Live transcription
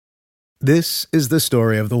This is the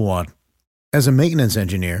story of the one. As a maintenance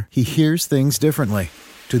engineer, he hears things differently.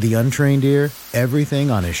 To the untrained ear,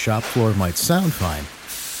 everything on his shop floor might sound fine,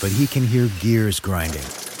 but he can hear gears grinding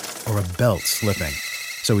or a belt slipping.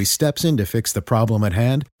 So he steps in to fix the problem at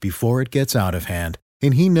hand before it gets out of hand.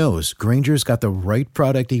 And he knows Grainger's got the right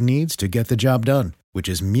product he needs to get the job done, which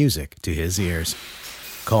is music to his ears.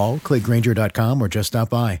 Call, click Grainger.com, or just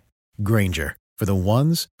stop by. Grainger, for the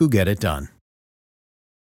ones who get it done.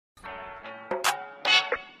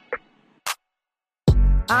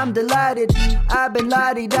 I'm delighted, I've been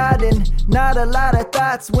lottie-dotting. Not a lot of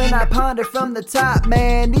thoughts when I ponder from the top.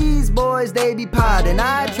 Man, these boys, they be potting.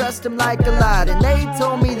 I trust them like a lot, and they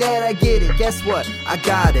told me that I get it. Guess what? I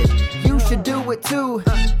got it. You should do it too.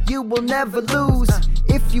 You will never lose.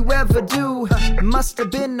 If you ever do, it must have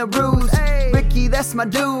been a ruse. Ricky, that's my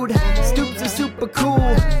dude. Stoops is super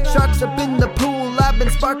cool. Sharks up in the pool. I've been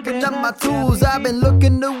sparking up my tools. I've been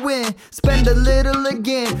looking to win. Spend a little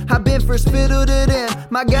again. I've been first fiddle to them.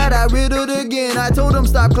 My God, I riddled again. I told them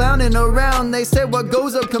stop clowning around. They said what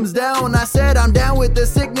goes up comes down. I said I'm down with the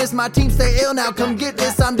sickness. My team stay ill now. Come get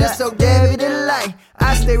this. I'm just so Debbie Delight.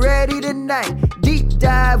 I stay ready tonight. Deep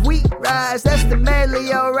dive, we rise. That's the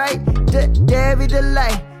medley, alright. Debbie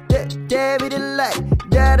Delight. Debbie Delight.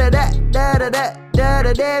 Da da da da da da da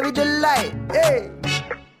da Debbie Delight. Hey.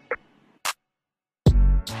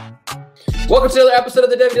 Welcome to another episode of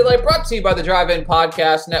the Debbie Delight, brought to you by the Drive-In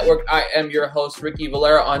Podcast Network. I am your host, Ricky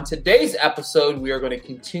Valera. On today's episode, we are going to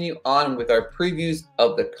continue on with our previews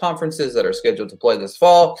of the conferences that are scheduled to play this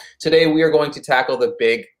fall. Today, we are going to tackle the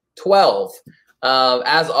Big 12.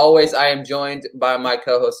 As always, I am joined by my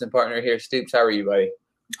co-host and partner here, Stoops. How are you, buddy?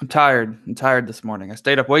 I'm tired this morning. I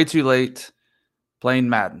stayed up way too late playing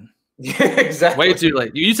Madden. Yeah, exactly. Way too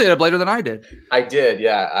late. You stayed up later than I did. I did,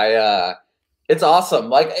 yeah. It's awesome.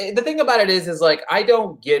 Like, the thing about it is like, I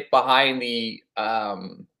don't get behind the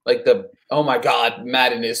oh my God,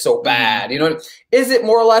 Madden is so bad. You know, is it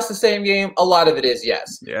more or less the same game? A lot of it is,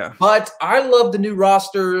 yes. Yeah. But I love the new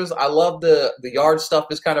rosters. I love the yard stuff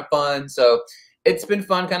is kind of fun. So it's been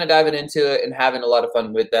fun kind of diving into it and having a lot of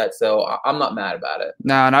fun with that. So I'm not mad about it.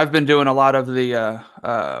 No, and I've been doing a lot of the,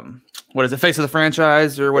 what is it, Face of the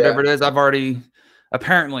Franchise or whatever it is. I've already,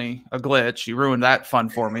 apparently, a glitch. You ruined that fun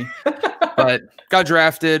for me. But got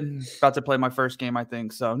drafted, about to play my first game, I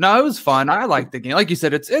think. So no, it was fun. I like the game. Like you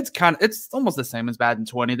said, it's almost the same as Madden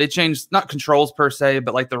 20. They changed not controls per se,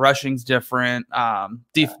 but like the rushing's different.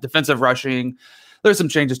 Defensive rushing. There's some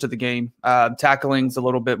changes to the game. Tackling's a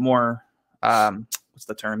little bit more. What's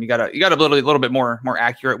the term? You gotta be a little bit more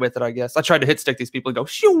accurate with it, I guess. I tried to hit stick these people and go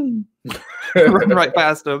shoo, run right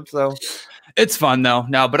past them. So it's fun though.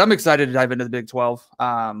 No, but I'm excited to dive into the Big 12.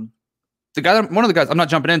 One of the guys, I'm not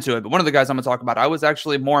jumping into it, but one of the guys I'm going to talk about, I was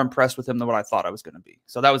actually more impressed with him than what I thought I was going to be.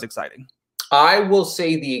 So that was exciting. I will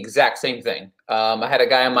say the exact same thing. I had a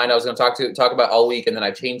guy in mind I was going to talk about all week, and then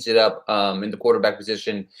I changed it up in the quarterback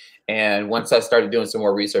position. And once I started doing some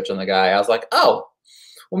more research on the guy, I was like, oh,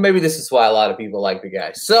 well, maybe this is why a lot of people like the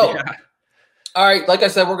guy. So, All right, like I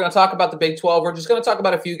said, we're going to talk about the Big 12. We're just going to talk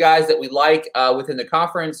about a few guys that we like within the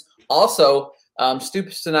conference. Also,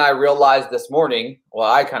 Stoops and I realized this morning,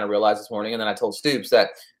 I kind of realized this morning, and then I told Stoops that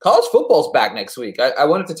college football's back next week. I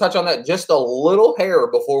wanted to touch on that just a little hair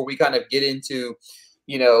before we kind of get into,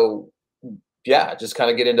 just kind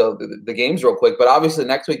of get into the games real quick. But obviously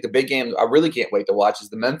next week, the big game I really can't wait to watch is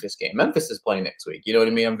the Memphis game. Memphis is playing next week. You know what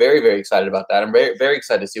I mean? I'm very, very excited about that. I'm very, very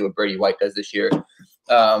excited to see what Brady White does this year.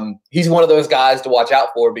 He's one of those guys to watch out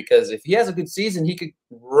for because if he has a good season, he could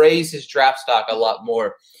raise his draft stock a lot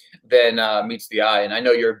more than meets the eye. And I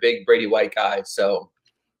know you're a big Brady White guy. So,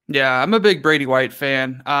 yeah, I'm a big Brady White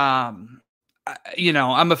fan. I'm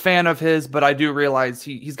a fan of his, but I do realize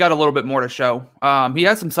he's got a little bit more to show. He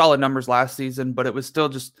had some solid numbers last season, but it was still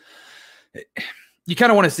just you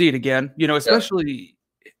kind of want to see it again, especially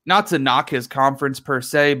not to knock his conference per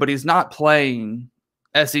se, but he's not playing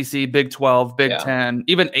SEC, Big 12, Big 10,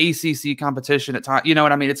 even ACC competition at times. You know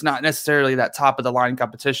what I mean? It's not necessarily that top of the line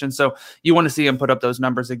competition. So you want to see him put up those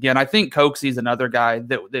numbers again. I think Coxie's another guy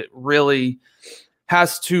that really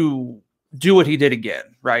has to do what he did again,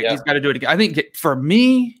 right? Yeah. He's got to do it again. I think for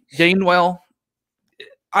me, Gainwell,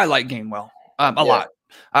 I like Gainwell a lot.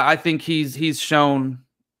 I think he's shown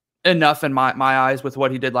enough in my eyes with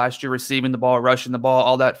what he did last year, receiving the ball, rushing the ball,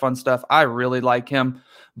 all that fun stuff. I really like him.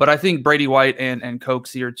 But I think Brady White and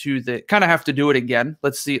Coxie are two that kind of have to do it again.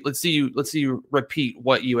 Let's see you repeat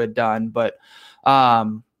what you had done. But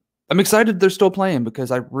I'm excited they're still playing because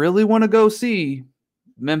I really want to go see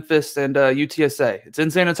Memphis and UTSA. It's in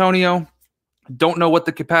San Antonio. Don't know what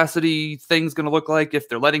the capacity thing's going to look like if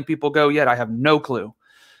they're letting people go yet. I have no clue.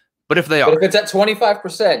 But if they But are, if it's at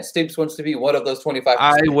 25%, Stoops wants to be one of those 25%.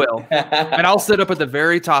 I will. And I'll sit up at the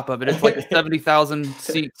very top of it. It's like a 70,000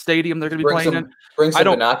 seat stadium they're going to be playing in. Bring some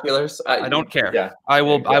binoculars. I don't care. Yeah, I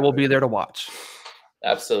will. exactly. I will be there to watch.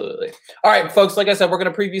 Absolutely. All right, folks. Like I said, we're going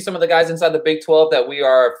to preview some of the guys inside the Big 12 that we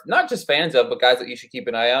are not just fans of, but guys that you should keep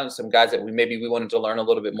an eye on. Some guys that we wanted to learn a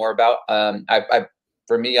little bit more about.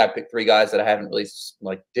 For me, I picked 3 guys that I haven't really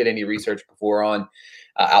did any research before on,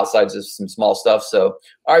 outside just some small stuff. So,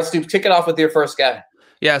 all right, Stoops, kick it off with your first guy.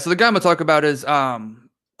 Yeah. So the guy I'm going to talk about is a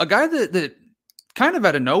guy that kind of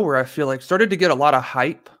out of nowhere, I feel like started to get a lot of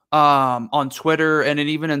hype on Twitter and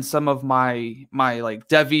even in some of my like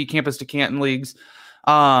Devi Campus to Canton leagues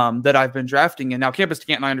that I've been drafting. And now Campus to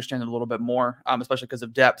Canton, I understand it a little bit more, especially because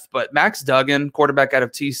of depth. But Max Duggan, quarterback out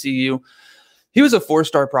of TCU, he was a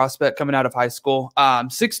 4-star prospect coming out of high school,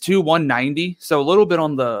 6'2", 190. So a little bit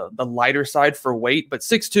on the lighter side for weight, but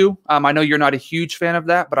 6'2". I know you're not a huge fan of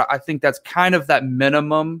that, but I think that's kind of that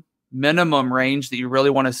minimum range that you really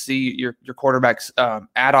want to see your quarterbacks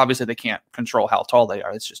at. Obviously, they can't control how tall they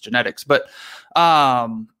are. It's just genetics. But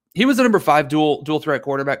he was the number 5 dual threat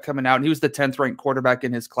quarterback coming out, and he was the 10th ranked quarterback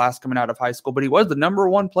in his class coming out of high school. But he was the number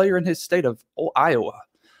 1 player in his state of Iowa.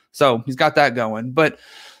 So he's got that going. But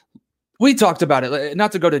we talked about it,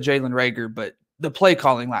 not to go to Jalen Reagor, but the play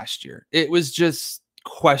calling last year, it was just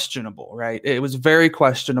questionable, right? It was very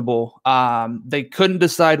questionable. They couldn't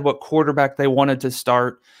decide what quarterback they wanted to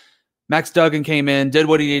start. Max Duggan came in, did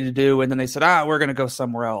what he needed to do, and then they said, we're going to go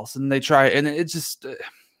somewhere else. And they tried, and it just,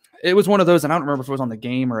 it was one of those, and I don't remember if it was on the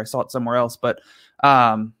game or I saw it somewhere else, but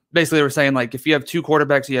basically they were saying, like, if you have 2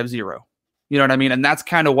 quarterbacks, you have 0. You know what I mean? And that's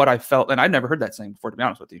kind of what I felt, and I'd never heard that saying before, to be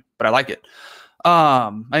honest with you, but I like it.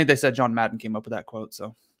 I think they said John Madden came up with that quote,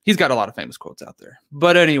 so he's got a lot of famous quotes out there.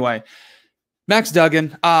 But anyway, Max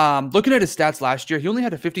Duggan, looking at his stats last year, he only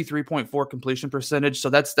had a 53.4 completion percentage, so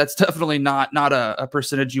that's definitely not a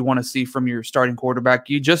percentage you want to see from your starting quarterback.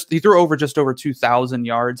 He threw just over 2,000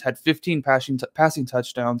 yards, had 15 passing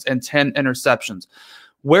touchdowns, and 10 interceptions.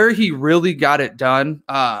 Where he really got it done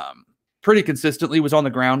pretty consistently was on the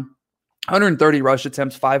ground. 130 rush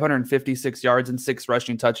attempts, 556 yards, and 6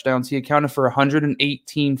 rushing touchdowns. He accounted for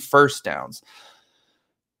 118 first downs.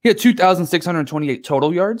 He had 2,628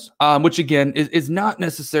 total yards, which again is not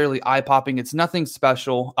necessarily eye-popping. It's nothing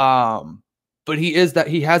special, but he has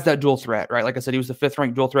that dual threat, right? Like I said, he was the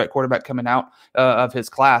 5th-ranked dual threat quarterback coming out of his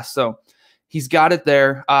class, so he's got it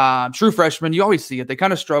there. True freshman, you always see it. They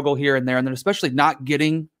kind of struggle here and there, and then especially not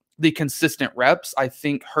getting the consistent reps, I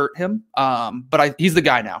think, hurt him. But he's the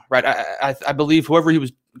guy now, right? I believe whoever he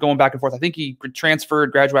was going back and forth, I think he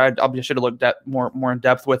transferred, graduated. I should have looked at more in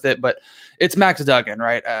depth with it, but it's Max Duggan,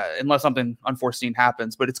 right? Unless something unforeseen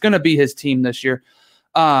happens, but it's going to be his team this year.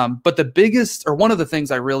 But the biggest, or one of the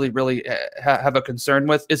things I really have a concern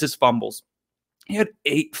with is his fumbles. He had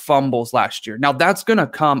 8 fumbles last year. Now that's going to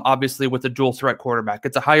come obviously with a dual threat quarterback.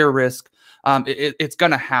 It's a higher risk. It's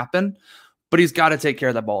going to happen. But he's got to take care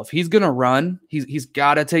of the ball. If he's going to run, he's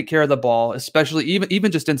got to take care of the ball, especially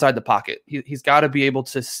even just inside the pocket. He's got to be able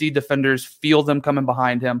to see defenders, feel them coming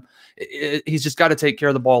behind him. He's just got to take care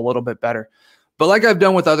of the ball a little bit better. But like I've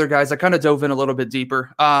done with other guys, I kind of dove in a little bit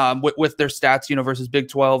deeper with their stats, versus Big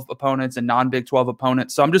 12 opponents and non-Big 12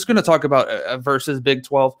 opponents. So I'm just going to talk about versus Big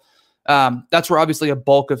 12. That's where obviously a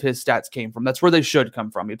bulk of his stats came from. That's where they should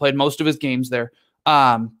come from. He played most of his games there.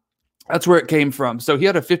 That's where it came from. So he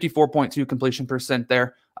had a 54.2 completion percent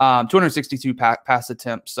there, 262 pass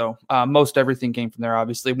attempts. So most everything came from there,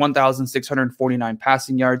 obviously. 1,649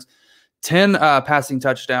 passing yards, 10 passing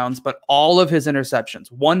touchdowns, but all of his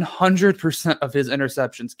interceptions, 100% of his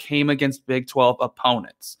interceptions came against Big 12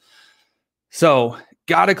 opponents. So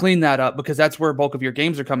got to clean that up because that's where a bulk of your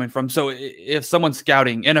games are coming from. So if someone's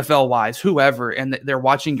scouting NFL-wise, whoever, and they're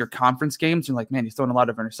watching your conference games, you're like, man, he's throwing a lot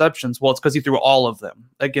of interceptions. Well, it's because he threw all of them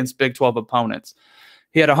against Big 12 opponents.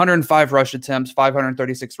 He had 105 rush attempts,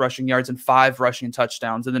 536 rushing yards, and 5 rushing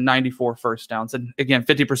touchdowns, and then 94 first downs. And again,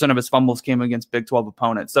 50% of his fumbles came against Big 12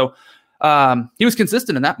 opponents. So he was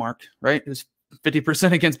consistent in that mark, right? It was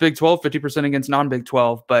 50% against Big 12, 50% against non-Big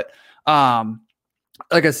 12. But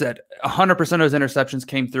like I said, 100% of his interceptions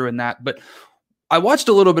came through in that. But I watched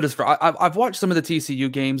a little bit I've watched some of the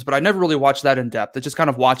TCU games, but I never really watched that in depth. It's just kind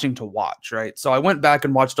of watching to watch, right? So I went back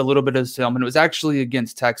and watched a little bit of his film, and it was actually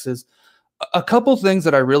against Texas. A couple things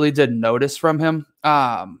that I really did notice from him.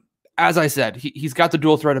 As I said, he's got the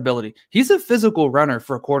dual threat ability. He's a physical runner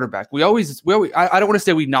for a quarterback. I don't want to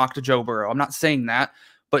say we knocked Joe Burrow. I'm not saying that,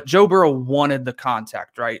 but Joe Burrow wanted the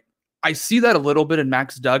contact, right? I see that a little bit in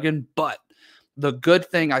Max Duggan, but the good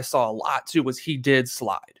thing I saw a lot too was he did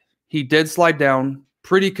slide. He did slide down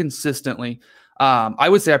pretty consistently. I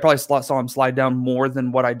would say I probably saw him slide down more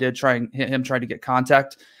than what I did trying to get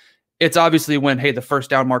contact. It's obviously when, hey, the first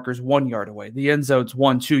down marker's 1 yard away, the end zone's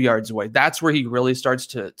 1-2 yards away. That's where he really starts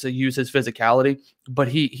to use his physicality. But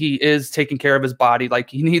he is taking care of his body like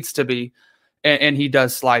he needs to be, and he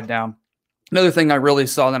does slide down. Another thing I really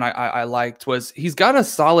saw that I liked was he's got a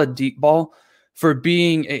solid deep ball for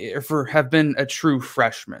have been a true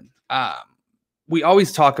freshman. We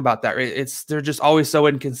always talk about that. They're just always so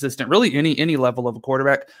inconsistent, really any level of a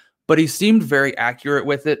quarterback, but he seemed very accurate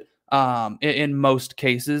with it in most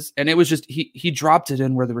cases. And it was just, he dropped it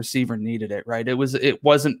in where the receiver needed it, right? It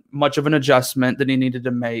wasn't much of an adjustment that he needed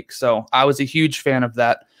to make. So I was a huge fan of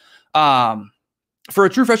that. For a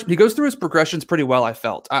true freshman, he goes through his progressions pretty well, I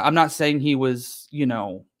felt. I'm not saying he was,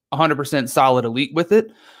 100% solid elite with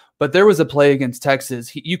it, but there was a play against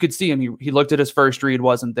Texas. You could see him. He looked at his first read,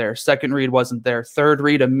 wasn't there. Second read wasn't there. Third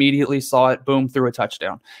read, immediately saw it, boom, threw a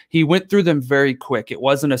touchdown. He went through them very quick. It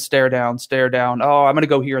wasn't a stare down. Oh, I'm going to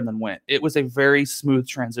go here and then went. It was a very smooth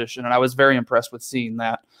transition, and I was very impressed with seeing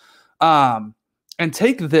that. And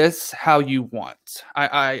take this how you want.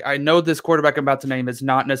 I know this quarterback I'm about to name is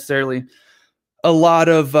not necessarily a lot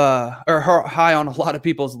of or high on a lot of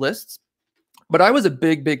people's lists, but I was a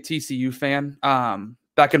big TCU fan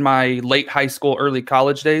back in my late high school, early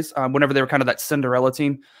college days, whenever they were kind of that Cinderella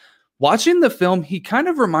team. Watching the film, he kind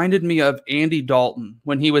of reminded me of Andy Dalton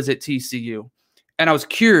when he was at TCU, and I was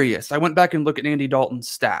curious. I went back and looked at Andy Dalton's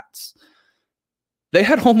stats. They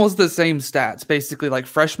had almost the same stats, basically, like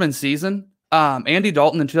freshman season. Andy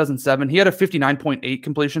Dalton in 2007, he had a 59.8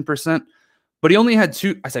 completion percent. But he only had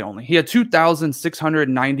he had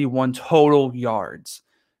 2,691 total yards.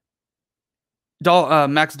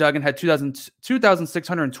 Max Duggan had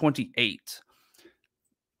 2,628.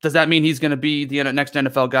 Does that mean he's going to be the next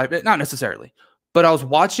NFL guy? Not necessarily. But I was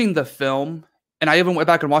watching the film, and I even went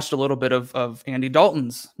back and watched a little bit of Andy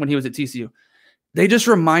Dalton's when he was at TCU. They just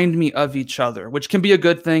remind me of each other, which can be a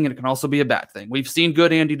good thing, and it can also be a bad thing. We've seen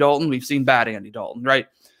good Andy Dalton. We've seen bad Andy Dalton, right?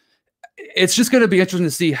 It's just going to be interesting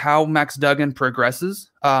to see how Max Duggan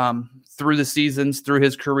progresses through the seasons, through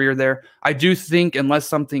his career there. I do think unless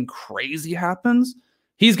something crazy happens,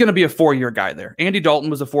 he's going to be a 4-year guy there. Andy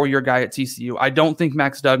Dalton was a 4-year guy at TCU. I don't think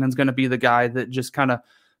Max Duggan's going to be the guy that just kind of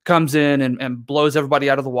comes in and blows everybody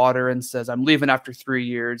out of the water and says, I'm leaving after 3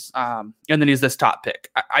 years. And then he's this top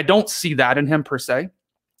pick. I don't see that in him per se.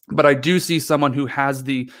 But I do see someone who has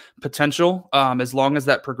the potential, as long as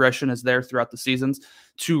that progression is there throughout the seasons,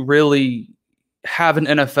 to really have an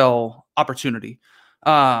NFL opportunity.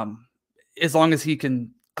 As long as he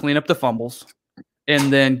can clean up the fumbles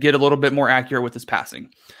and then get a little bit more accurate with his passing.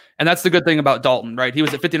 And that's the good thing about Dalton, right? He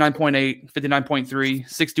was at 59.8, 59.3,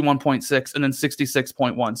 61.6, and then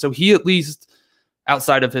 66.1. So he at least,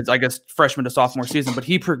 outside of his, freshman to sophomore season, but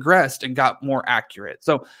he progressed and got more accurate.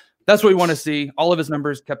 So that's what we want to see. All of his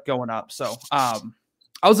numbers kept going up. So I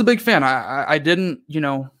was a big fan. I didn't,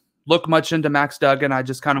 look much into Max Duggan. I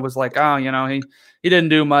just kind of was like, he didn't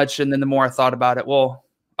do much. And then the more I thought about it, well,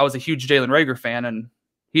 I was a huge Jalen Reagor fan, and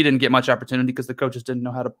he didn't get much opportunity because the coaches didn't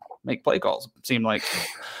know how to make play calls, it seemed like.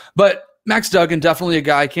 But Max Duggan, definitely a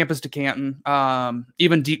guy, campus to Canton,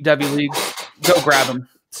 even deep Devy leagues, go grab him,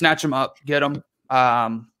 snatch him up, get him.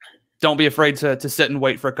 Don't be afraid to sit and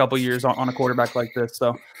wait for a couple years on a quarterback like this.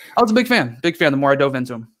 So I was a big fan the more I dove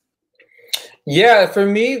into him. Yeah, for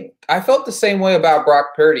me, I felt the same way about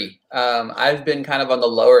Brock Purdy. I've been kind of on the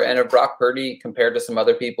lower end of Brock Purdy compared to some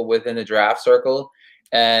other people within the draft circle.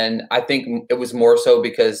 And I think it was more so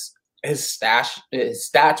because his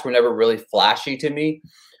stats were never really flashy to me.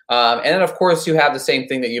 And then, of course, you have the same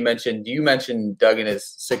thing that you mentioned. You mentioned Duggan is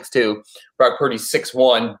 6'2", Brock Purdy's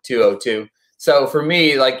 6'1", 202. So for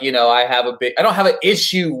me, I don't have an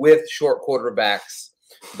issue with short quarterbacks,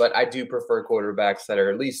 but I do prefer quarterbacks that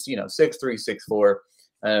are at least, 6'3", 6'4".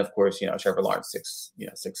 And of course, Trevor Lawrence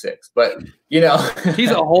 6'6". But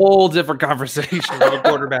he's a whole different conversation with a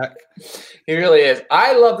quarterback. He really is.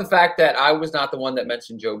 I love the fact that I was not the one that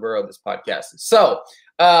mentioned Joe Burrow this podcast. So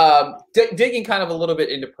digging kind of a little bit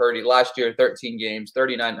into Purdy, last year, 13 games,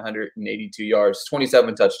 3,982 yards,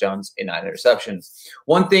 27 touchdowns, and 9 interceptions.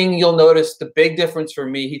 One thing you'll notice, the big difference for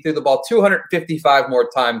me, he threw the ball 255 more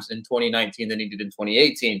times in 2019 than he did in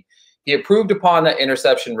 2018. He improved upon that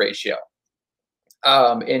interception ratio.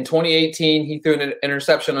 In 2018, he threw an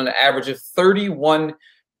interception on an average of 31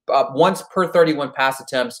 once per 31 pass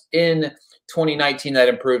attempts. In 2019, that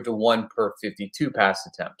improved to 1 per 52 pass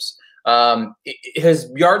attempts.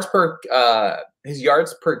 His yards per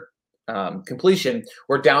completion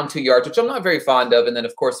were down 2 yards, which I'm not very fond of. And then,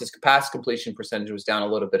 of course, his pass completion percentage was down a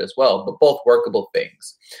little bit as well, but both workable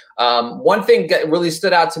things. One thing that really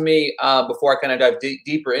stood out to me before I kind of dive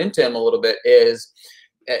deeper into him a little bit is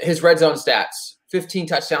his red zone stats: 15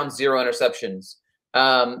 touchdowns, 0 interceptions.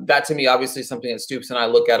 That to me, obviously, something that Stoops and I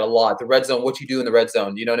look at a lot. The red zone, what you do in the red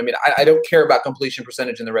zone. You know what I mean? I don't care about completion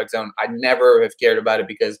percentage in the red zone. I never have cared about it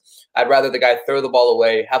because I'd rather the guy throw the ball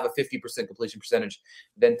away, have a 50% completion percentage,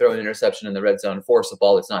 than throw an interception in the red zone, force a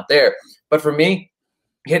ball that's not there. But for me,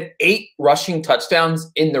 he had 8 rushing touchdowns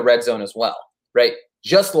in the red zone as well, right?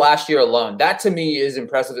 Just last year alone. That to me is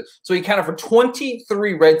impressive. So he counted for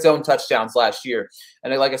 23 red zone touchdowns last year.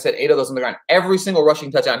 And like I said, 8 of those on the ground. Every single rushing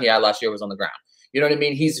touchdown he had last year was on the ground. You know what I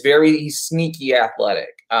mean? He's sneaky athletic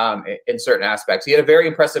in certain aspects. He had a very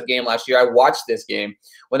impressive game last year. I watched this game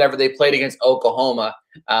whenever they played against Oklahoma.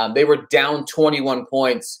 They were down 21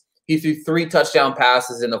 points. He threw 3 touchdown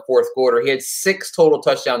passes in the fourth quarter. He had 6 total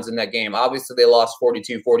touchdowns in that game. Obviously, they lost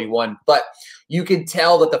 42-41, but you can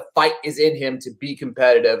tell that the fight is in him to be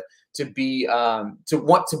competitive, to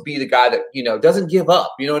want to be the guy that, doesn't give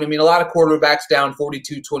up. You know what I mean? A lot of quarterbacks down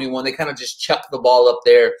 42-21, they kind of just chuck the ball up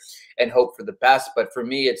there and hope for the best. But for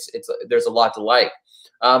me, there's a lot to like.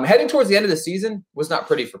 Heading towards the end of the season was not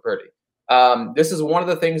pretty for Purdy. This is one of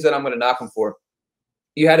the things that I'm going to knock him for.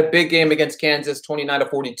 You had a big game against Kansas,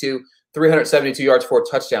 29-42, 372 yards, 4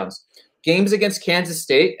 touchdowns. Games against Kansas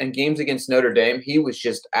State and games against Notre Dame, he was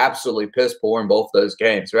just absolutely piss poor in both those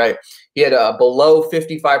games, right? He had a below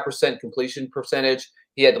 55% completion percentage.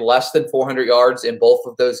 He had less than 400 yards in both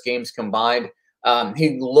of those games combined.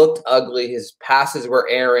 He looked ugly. His passes were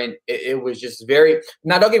errant. It was just very –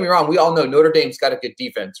 now, don't get me wrong. We all know Notre Dame's got a good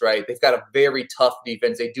defense, right? They've got a very tough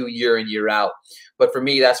defense. They do year in, year out. But for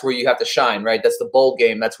me, that's where you have to shine, right? That's the bowl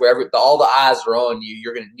game. That's where all the eyes are on you.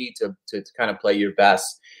 You're going to need to kind of play your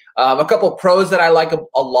best. A couple of pros that I like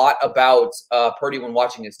a lot about Purdy when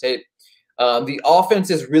watching his tape. The offense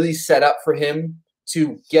is really set up for him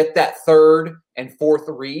to get that third and fourth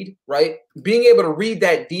read, right? Being able to read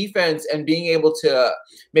that defense and being able to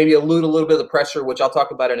maybe elude a little bit of the pressure, which I'll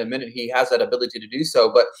talk about in a minute. He has that ability to do so,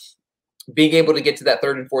 but being able to get to that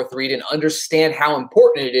third and fourth read and understand how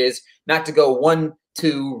important it is not to go 1-2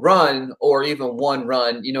 run or even 1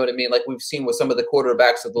 run, you know what I mean? Like we've seen with some of the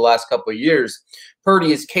quarterbacks of the last couple of years,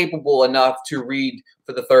 Purdy is capable enough to read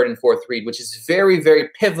for the third and fourth read, which is very, very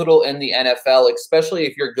pivotal in the NFL, especially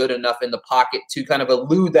if you're good enough in the pocket to kind of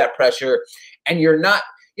elude that pressure. And you're not,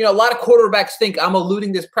 a lot of quarterbacks think I'm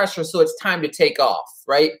eluding this pressure, so it's time to take off,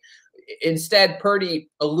 right? Instead, Purdy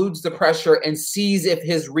eludes the pressure and sees if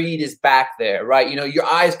his read is back there, right? Your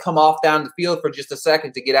eyes come off down the field for just a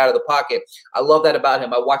second to get out of the pocket. I love that about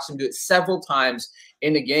him. I watched him do it several times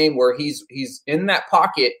in the game where he's in that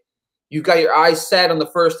pocket. You've got your eyes set on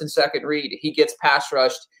the first and second read. He gets pass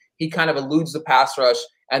rushed. He kind of eludes the pass rush,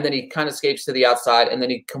 and then he kind of escapes to the outside, and then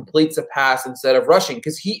he completes a pass instead of rushing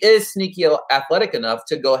because he is sneaky athletic enough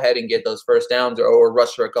to go ahead and get those first downs or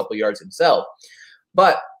rush for a couple yards himself.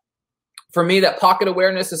 But for me, that pocket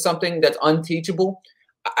awareness is something that's unteachable.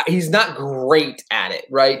 He's not great at it,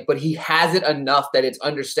 right? But he has it enough that it's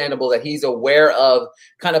understandable that he's aware of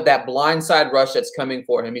kind of that blindside rush that's coming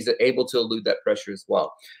for him. He's able to elude that pressure as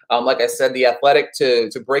well. Like I said, the athletic to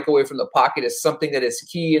break away from the pocket is something that is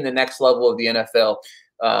key in the next level of the NFL.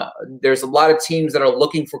 There's a lot of teams that are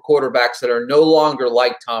looking for quarterbacks that are no longer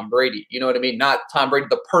like Tom Brady. You know what I mean? Not Tom Brady,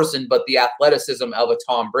 the person, but the athleticism of a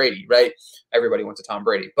Tom Brady, right? Everybody wants a Tom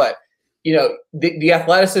Brady, but the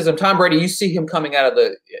athleticism, Tom Brady, you see him coming out of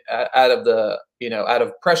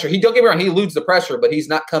pressure. Don't get me wrong, he eludes the pressure, but he's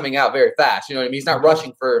not coming out very fast. You know what I mean? He's not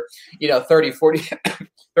rushing for, 30,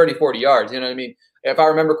 40 yards. You know what I mean? If I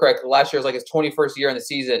remember correctly, last year was like his 21st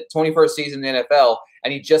season in the NFL,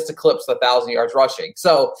 and he just eclipsed 1,000 yards rushing.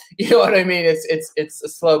 So, you know what I mean? It's a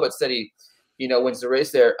slow but steady, wins the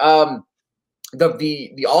race there.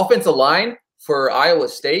 The offensive line for Iowa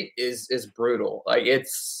State is brutal. Like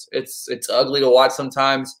it's ugly to watch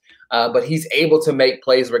sometimes, but he's able to make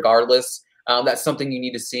plays regardless. That's something you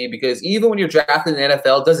need to see because even when you're drafted in the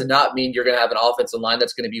NFL, does not mean you're going to have an offensive line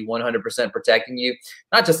that's going to be 100% protecting you.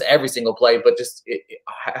 Not just every single play, but just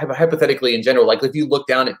hypothetically in general. Like if you look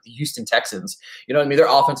down at the Houston Texans, you know what I mean? Their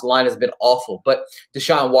offensive line has been awful, but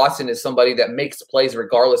Deshaun Watson is somebody that makes plays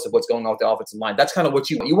regardless of what's going on with the offensive line. That's kind of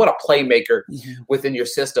what you want a playmaker within your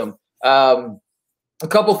system. A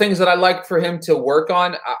couple things that I like for him to work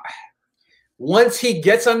on. Once he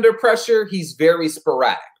gets under pressure, he's very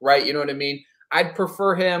sporadic, right? You know what I mean? I'd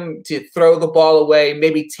prefer him to throw the ball away,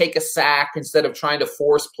 maybe take a sack instead of trying to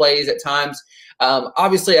force plays at times.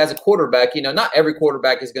 Obviously, as a quarterback, not every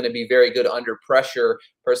quarterback is going to be very good under pressure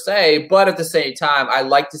per se, but at the same time, I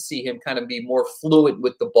like to see him kind of be more fluid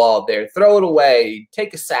with the ball there. Throw it away,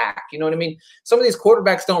 take a sack. You know what I mean? Some of these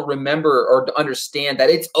quarterbacks don't remember or understand that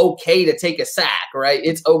it's okay to take a sack, right?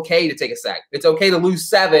 It's okay to take a sack. It's okay to lose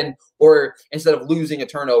 7 or instead of losing a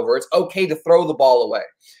turnover. It's okay to throw the ball away.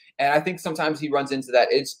 And I think sometimes he runs into that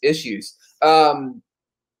issues.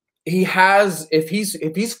 If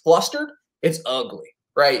he's flustered, it's ugly,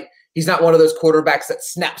 right? He's not one of those quarterbacks that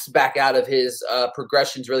snaps back out of his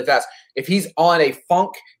progressions really fast. If he's on a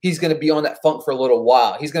funk, he's going to be on that funk for a little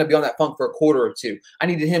while. He's going to be on that funk for a quarter or two. I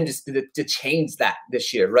needed him to change that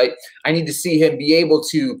this year, right? I need to see him be able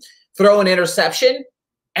to throw an interception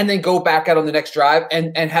and then go back out on the next drive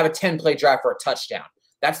and have a 10-play drive for a touchdown.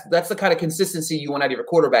 That's the kind of consistency you want out of your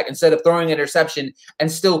quarterback instead of throwing an interception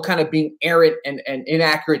and still kind of being errant and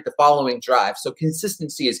inaccurate the following drive. So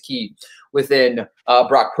consistency is key within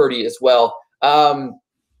Brock Purdy as well.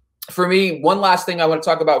 For me, one last thing I want to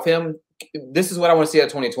talk about with him, this is what I want to see out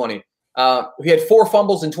of 2020. He had 4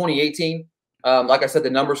 fumbles in 2018. Like I said,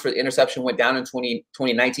 the numbers for the interception went down in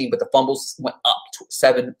 2019, but the fumbles went up,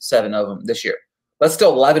 7 of them this year. That's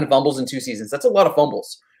still 11 fumbles in 2 seasons. That's a lot of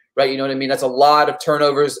fumbles. Right, you know what I mean? That's a lot of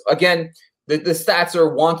turnovers. Again, the stats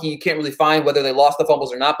are wonky. You can't really find whether they lost the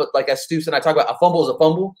fumbles or not. But like as Stoops and I talk about, a fumble is a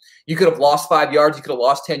fumble. You could have lost 5 yards. You could have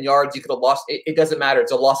lost 10 yards. You could have lost. It doesn't matter.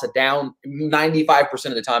 It's a loss of down. 95%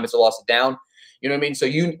 of the time, it's a loss of down. You know what I mean? So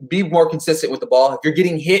you be more consistent with the ball. If you're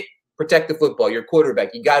getting hit, protect the football. You're a quarterback.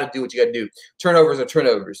 You got to do what you got to do. Turnovers are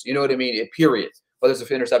turnovers. You know what I mean? Period. Whether it's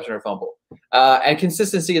an interception or a fumble. And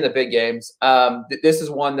consistency in the big games. This is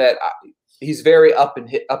one that he's very up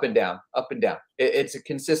and down. It's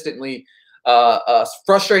consistently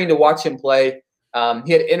frustrating to watch him play.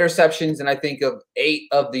 He had interceptions, and I think of 8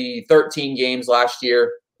 of the 13 games last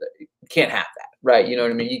year. You can't have that, right? You know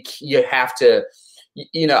what I mean? You have to.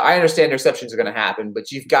 I understand interceptions are going to happen,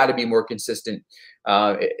 but you've got to be more consistent.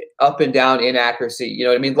 Up and down inaccuracy. You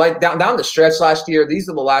know what I mean? Like down the stretch last year, these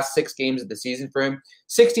are the last 6 games of the season for him.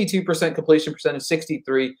 62% completion percentage,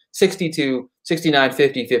 63, 62, 69,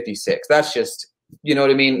 50, 56. That's just, you know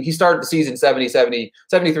what I mean? He started the season 70, 70,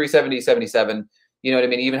 73, 70, 77. You know what I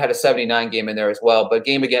mean? He even had a 79 game in there as well. But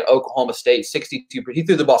game against Oklahoma State, 62. He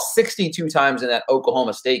threw the ball 62 times in that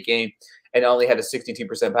Oklahoma State game and only had a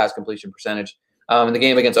 62% pass completion percentage. In the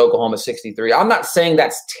game against Oklahoma, 63. I'm not saying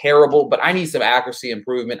that's terrible, but I need some accuracy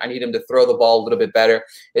improvement. I need him to throw the ball a little bit better.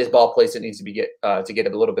 His ball placement needs to get a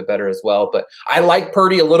little bit better as well. But I like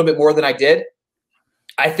Purdy a little bit more than I did.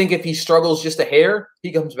 I think if he struggles just a hair,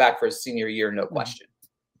 he comes back for his senior year, no question.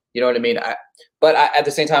 You know what I mean? But at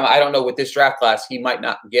the same time, I don't know with this draft class, he might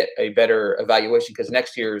not get a better evaluation because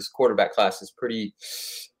next year's quarterback class is pretty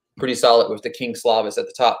solid with the King Slavis at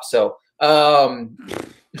the top. So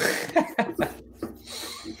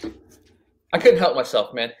I couldn't help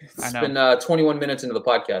myself, man. It's been 21 minutes into the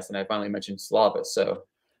podcast, and I finally mentioned Slavis. So,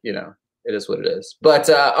 it is what it is. But,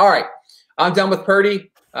 all right, I'm done with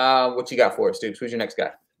Purdy. What you got for us, Stoops? Who's your next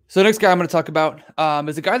guy? So the next guy I'm going to talk about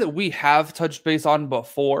is a guy that we have touched base on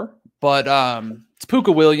before, but it's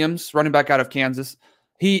Pooka Williams, running back out of Kansas.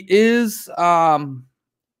 He is on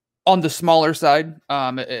the smaller side,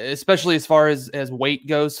 especially as far as weight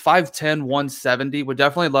goes. 5'10", 170. Would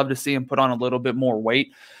definitely love to see him put on a little bit more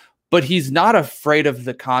weight. But he's not afraid of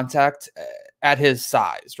the contact at his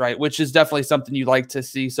size, right? Which is definitely something you like to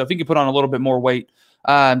see. So if he could put on a little bit more weight,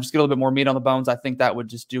 just get a little bit more meat on the bones, I think that would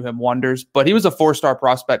just do him wonders. But he was a 4-star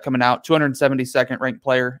prospect coming out, 272nd ranked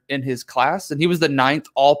player in his class. And he was the 9th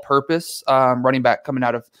all-purpose running back coming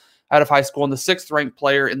out of high school and the 6th ranked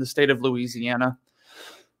player in the state of Louisiana.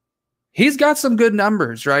 He's got some good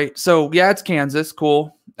numbers, right? So, yeah, it's Kansas,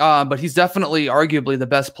 cool. But he's definitely arguably the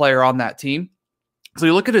best player on that team. So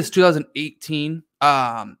you look at his 2018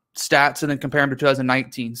 stats and then compare him to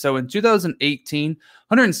 2019. So in 2018,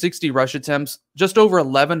 160 rush attempts, just over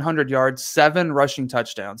 1,100 yards, 7 rushing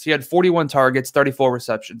touchdowns. He had 41 targets, 34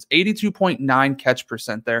 receptions, 82.9 catch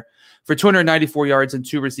percent there for 294 yards and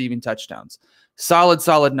 2 receiving touchdowns.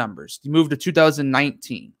 Solid numbers. He moved to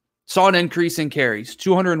 2019. Saw an increase in carries,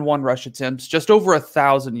 201 rush attempts, just over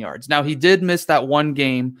 1,000 yards. Now, he did miss that one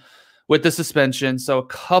game with the suspension. So a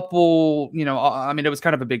couple, it was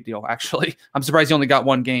kind of a big deal, actually. I'm surprised he only got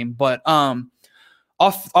one game. But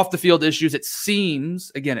off the field issues, it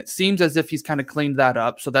seems as if he's kind of cleaned that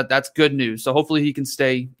up. So that's good news. So hopefully he can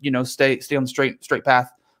stay on the straight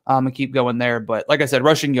path and keep going there. But like I said,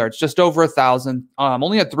 rushing yards, just over 1,000.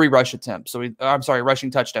 Only had 3 rush attempts.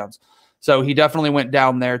 Rushing touchdowns. So he definitely went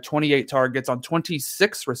down there. 28 targets on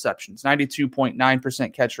 26 receptions,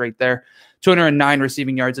 92.9% catch rate there, 209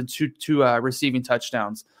 receiving yards and two receiving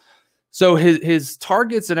touchdowns. So his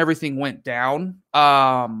targets and everything went down,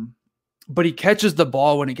 but he catches the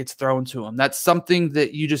ball when it gets thrown to him. That's something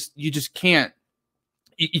that you just can't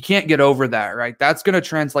get over that, right? That's going to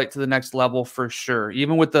translate to the next level for sure.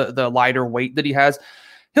 Even with the lighter weight that he has,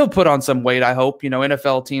 he'll put on some weight, I hope.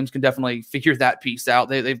 NFL teams can definitely figure that piece out.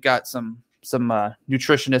 They've got some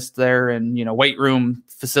nutritionists there and, weight room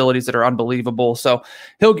facilities that are unbelievable. So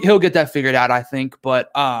he'll get that figured out, I think.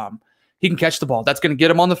 But he can catch the ball. That's going to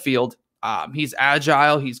get him on the field. He's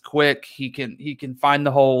agile. He's quick. He can find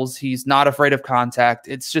the holes. He's not afraid of contact.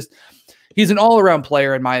 It's just, he's an all-around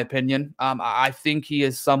player, in my opinion. I think he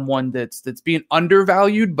is someone that's being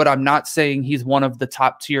undervalued, but I'm not saying he's one of the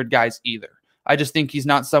top-tiered guys either. I just think he's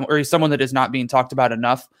someone that is not being talked about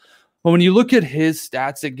enough. But when you look at his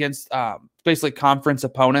stats against basically conference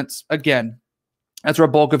opponents, again, that's where a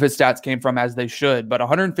bulk of his stats came from, as they should. But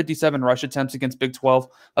 157 rush attempts against Big 12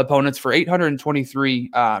 opponents for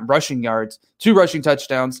 823 rushing yards, 2 rushing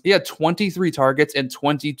touchdowns. He had 23 targets and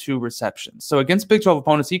 22 receptions. So against Big 12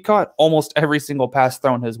 opponents, he caught almost every single pass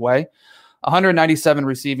thrown his way. 197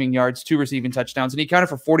 receiving yards, 2 receiving touchdowns, and he counted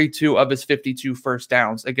for 42 of his 52 first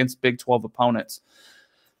downs against Big 12 opponents.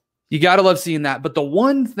 You got to love seeing that. But the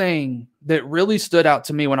one thing that really stood out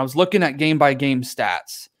to me when I was looking at game-by-game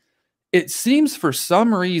stats, it seems for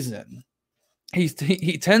some reason he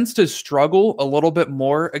tends to struggle a little bit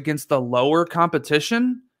more against the lower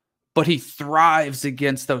competition, but he thrives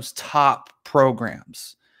against those top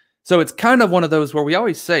programs. So it's kind of one of those where we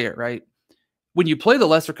always say it, right? When you play the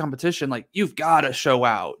lesser competition, like, you've got to show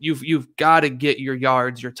out. You've got to get your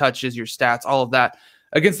yards, your touches, your stats, all of that.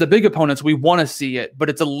 Against the big opponents, we want to see it, but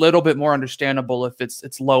it's a little bit more understandable if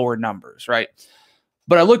it's lower numbers, right?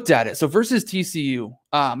 But I looked at it. So versus TCU,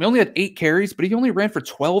 he only had 8 carries, but he only ran for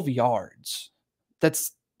 12 yards.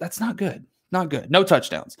 That's not good. Not good. No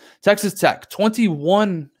touchdowns. Texas Tech,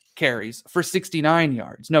 21 carries for 69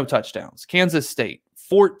 yards. No touchdowns. Kansas State,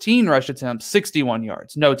 14 rush attempts, 61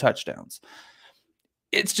 yards. No touchdowns.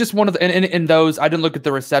 It's just one of the, and those, I didn't look at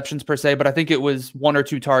the receptions per se, but I think it was 1 or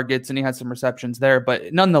 2 targets and he had some receptions there.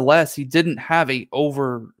 But nonetheless, he didn't have a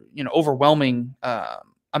overwhelming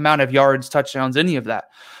amount of yards, touchdowns, any of that.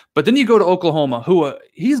 But then you go to Oklahoma, who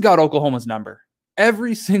he's got Oklahoma's number.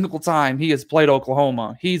 Every single time he has played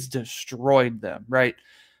Oklahoma, he's destroyed them, right?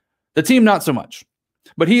 The team, not so much.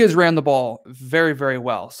 But he has ran the ball very, very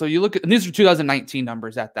well. So you look at, and these are 2019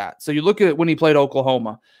 numbers at that. So you look at when he played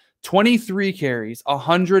Oklahoma, 23 carries,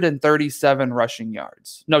 137 rushing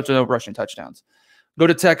yards. No rushing touchdowns. Go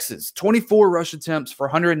to Texas, 24 rush attempts for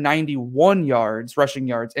 191 yards, rushing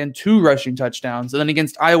yards, and 2 rushing touchdowns. And then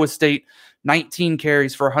against Iowa State, 19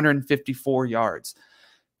 carries for 154 yards.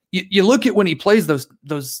 You look at when he plays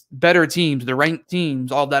those better teams, the ranked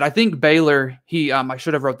teams, all that. I think Baylor, I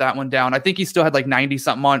should have wrote that one down. I think he still had like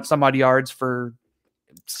 90-something some odd yards for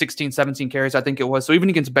 16, 17 carries, I think it was. So even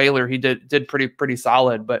against Baylor, he did pretty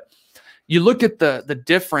solid. But you look at the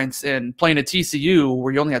difference in playing at TCU,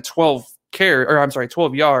 where you only had 12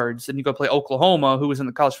 yards, and you go play Oklahoma, who was in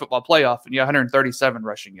the college football playoff, and you had 137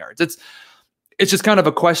 rushing yards. It's just kind of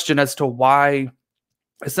a question as to why.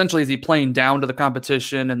 Essentially, is he playing down to the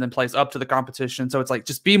competition and then plays up to the competition? So it's like,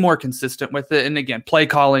 just be more consistent with it. And again, play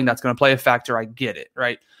calling, that's going to play a factor. I get it,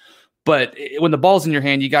 right? But when the ball's in your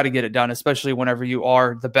hand, you got to get it done, especially whenever you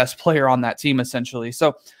are the best player on that team, essentially.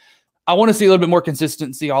 So I want to see a little bit more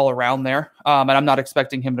consistency all around there. And I'm not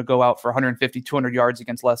expecting him to go out for 150, 200 yards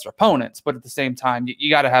against lesser opponents. But at the same time,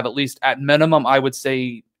 you got to have at least, at minimum, I would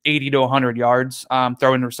say 80 to 100 yards,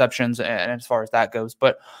 throwing receptions, and as far as that goes.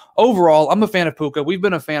 But overall, I'm a fan of Puka. We've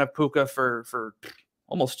been a fan of Puka for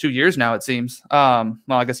almost 2 years now, it seems. Well,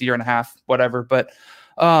 I guess a year and a half, whatever. But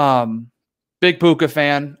big Puka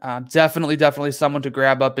fan. Definitely someone to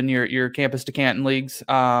grab up in your campus to Canton leagues.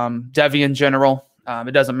 Devy in general.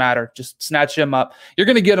 It doesn't matter. Just snatch him up. You're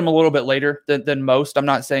going to get him a little bit later than most. I'm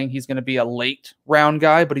not saying he's going to be a late round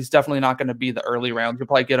guy, but he's definitely not going to be the early round. You'll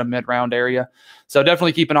probably get a mid-round area. So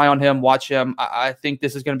definitely keep an eye on him. Watch him. I think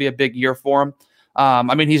this is going to be a big year for him.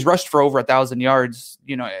 I mean, he's rushed for over 1,000 yards,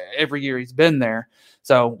 every year he's been there.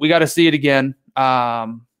 So we got to see it again.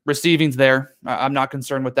 Receiving's there. I'm not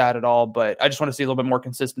concerned with that at all, but I just want to see a little bit more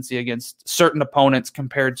consistency against certain opponents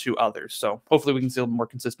compared to others. So hopefully we can see a little more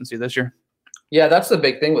consistency this year. Yeah, that's the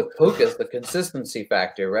big thing with Puka is the consistency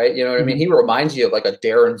factor, right? You know what I mean? He reminds you of like a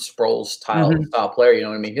Darren Sproles style player. You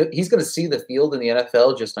know what I mean? He's going to see the field in the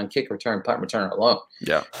NFL just on kick return, punt return alone.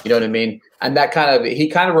 Yeah. You know what I mean? And he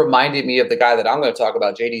kind of reminded me of the guy that I'm going to talk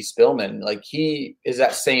about, JD Spillman. Like he is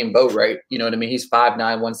that same boat, right? You know what I mean? He's 5'9",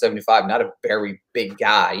 175, not a very big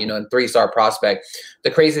guy, you know, and 3-star prospect.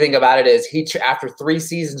 The crazy thing about it is after 3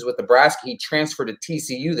 seasons with Nebraska, he transferred to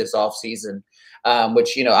TCU this offseason.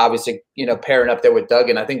 Which, you know, obviously, you know, pairing up there with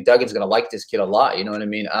Duggan, I think Duggan's going to like this kid a lot. You know what I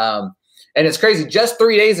mean? And it's crazy. Just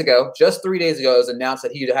 3 days ago, it was announced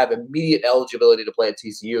that he would have immediate eligibility to play at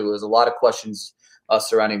TCU. There was a lot of questions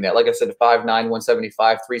surrounding that. Like I said, 5'9",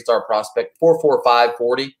 175, 3-star prospect, 4.45,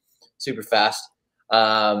 40, super fast.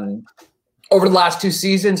 Over the last 2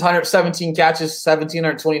 seasons, 117 catches,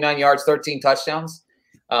 1,729 yards, 13 touchdowns.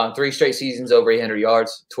 3 straight seasons over 800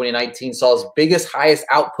 yards. 2019 saw his highest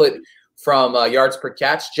output from yards per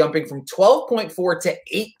catch, jumping from 12.4 to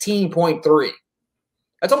 18.3.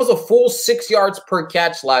 That's almost a full 6 yards per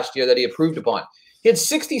catch last year that he improved upon. He had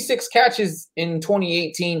 66 catches in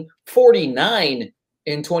 2018, 49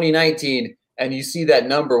 in 2019, and you see that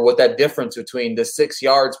number, what that difference between the 6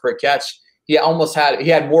 yards per catch. He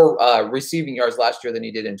had more receiving yards last year than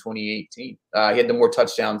he did in 2018. He had the more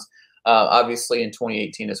touchdowns, obviously, in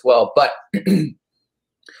 2018 as well. But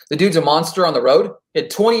the dude's a monster on the road. He had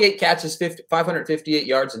 28 catches, 558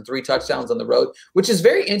 yards, and 3 touchdowns on the road, which is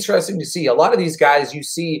very interesting to see. A lot of these guys you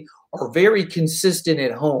see are very consistent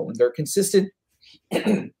at home. They're consistent.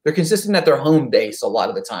 They're consistent at their home base a lot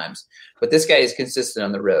of the times, but this guy is consistent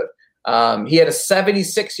on the road. He had a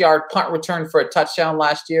 76-yard punt return for a touchdown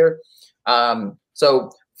last year. So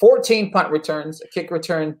 14 punt returns, a kick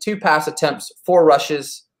return, 2 pass attempts, 4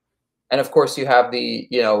 rushes, and of course you have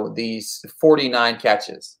these 49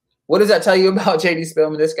 catches. What does that tell you about JD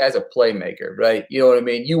Spillman? This guy's a playmaker, right? You know what I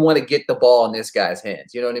mean? You want to get the ball in this guy's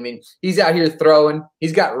hands. You know what I mean? He's out here throwing.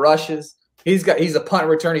 He's got rushes. He's a punt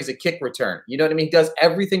return. He's a kick return. You know what I mean? He does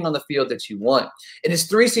everything on the field that you want. In his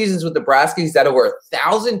 3 seasons with Nebraska, he's got over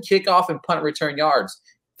 1,000 kickoff and punt return yards.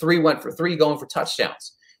 3 went for 3 going for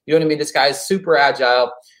touchdowns. You know what I mean? This guy is super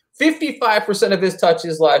agile. 55% of his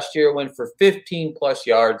touches last year went for 15-plus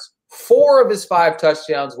yards. 4 of his 5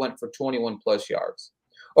 touchdowns went for 21-plus yards.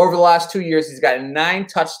 Over the last 2 years, he's got 9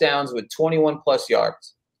 touchdowns with 21-plus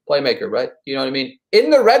yards. Playmaker, right? You know what I mean? In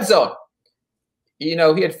the red zone, you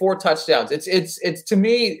know, he had 4 touchdowns. It's to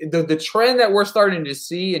me, the trend that we're starting to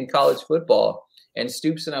see in college football, and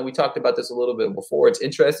Stoops and I, we talked about this a little bit before. It's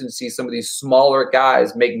interesting to see some of these smaller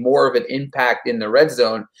guys make more of an impact in the red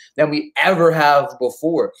zone than we ever have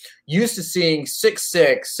before. Used to seeing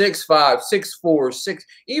 6'6", 6'5", 6'4",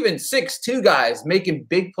 even 6'2" guys making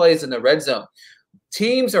big plays in the red zone.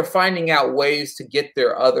 Teams are finding out ways to get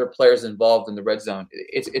their other players involved in the red zone.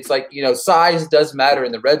 It's like, you know, size does matter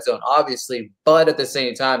in the red zone, obviously, but at the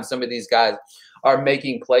same time, some of these guys are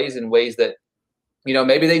making plays in ways that, you know,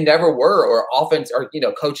 maybe they never were, or offense, or, you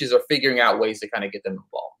know, coaches are figuring out ways to kind of get them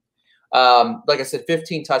involved. Like I said,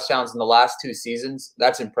 15 touchdowns in the last 2 seasons.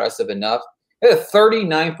 That's impressive enough. He had a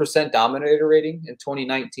 39% dominator rating in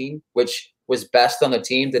 2019, which was best on the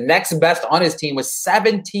team. The next best on his team was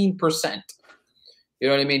 17%. You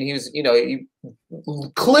know what I mean? He was, you know,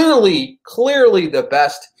 clearly the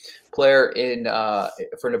best player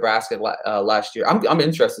for Nebraska last year. I'm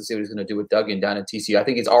interested to see what he's going to do with Duggan down at TCU. I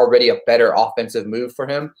think it's already a better offensive move for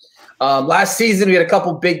him. Last season, we had a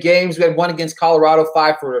couple big games. We had one against Colorado,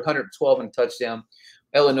 5 for 112 and a touchdown.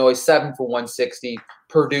 Illinois, 7 for 160.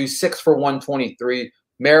 Purdue, 6 for 123.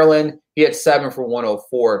 Maryland, he had 7 for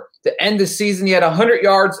 104. To end the season, he had 100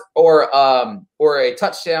 yards or a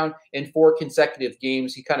touchdown in 4 consecutive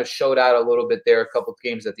games. He kind of showed out a little bit there, a couple of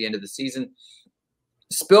games at the end of the season.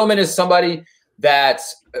 Spillman is somebody that,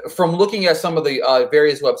 from looking at some of the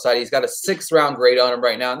various websites, he's got a 6th-round grade on him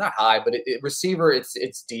right now. Not high, but receiver, it's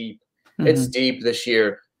deep. Mm-hmm. It's deep this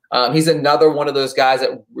year. He's another one of those guys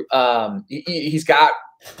that he's got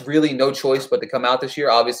really no choice but to come out this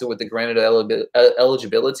year, obviously with the granted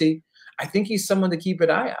eligibility. I think he's someone to keep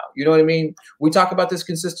an eye out. You know what I mean? We talk about this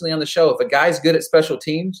consistently on the show. If a guy's good at special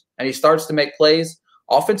teams and he starts to make plays,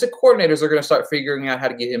 offensive coordinators are going to start figuring out how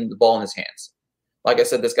to get him the ball in his hands. Like I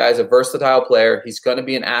said, this guy is a versatile player. He's going to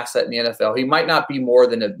be an asset in the NFL. He might not be more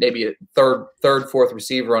than maybe a third, fourth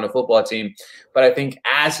receiver on a football team. But I think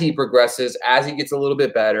as he progresses, as he gets a little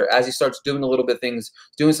bit better, as he starts doing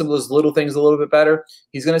some of those little things a little bit better,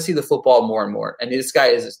 he's going to see the football more and more. And this guy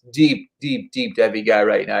is a deep Debbie guy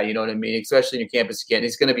right now. You know what I mean? Especially in your campus again.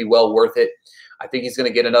 He's going to be well worth it. I think he's going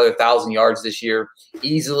to get another 1,000 yards this year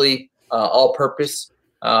easily, all purpose.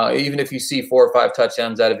 even if you see 4 or 5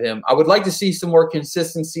 touchdowns out of him. I would like to see some more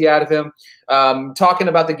consistency out of him. Talking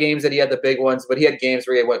about the games that he had the big ones, but he had games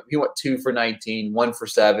where he went 2 for 19, 1 for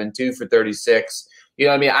 7, 2 for 36. You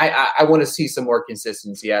know what I mean? I want to see some more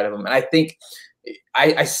consistency out of him. And I think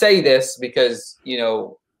I say this because,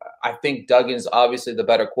 I think Duggan's obviously the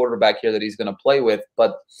better quarterback here that he's going to play with,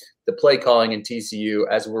 but the play calling in TCU,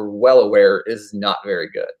 as we're well aware, is not very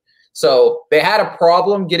good. So they had a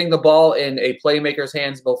problem getting the ball in a playmaker's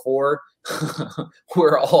hands before.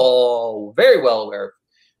 We're all very well aware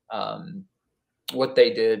of what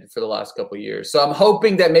they did for the last couple of years. So I'm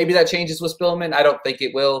hoping that maybe that changes with Spillman. I don't think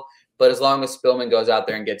it will, but as long as Spillman goes out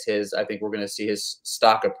there and gets his, I think we're going to see his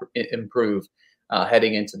stock improve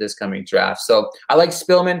heading into this coming draft. So I like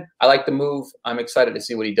Spillman. I like the move. I'm excited to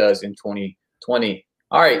see what he does in 2020.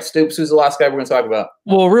 All right, Stoops, who's the last guy we're going to talk about?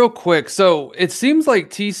 Well, real quick. So it seems like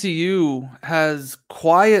TCU has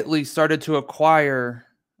quietly started to acquire,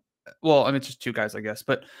 just 2 guys, I guess,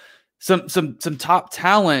 but some top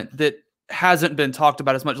talent that hasn't been talked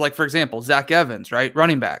about as much. Like, for example, Zach Evans, right?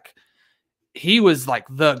 Running back. He was like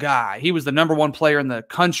the guy. He was the number 1 player in the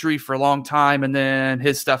country for a long time, and then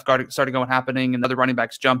his stuff started happening, and other running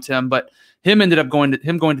backs jumped him. But him ended up going to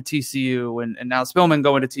TCU, and now Spillman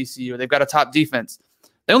going to TCU. They've got a top defense.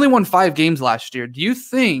 They only won 5 games last year. Do you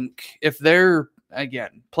think if they're,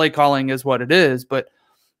 again, play calling is what it is, but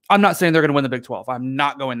I'm not saying they're going to win the Big 12. I'm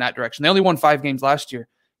not going that direction. They only won 5 games last year.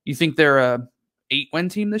 You think they're a 8-win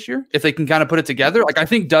team this year if they can kind of put it together? Like, I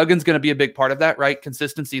think Duggan's going to be a big part of that, right?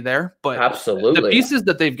 Consistency there, but absolutely, the pieces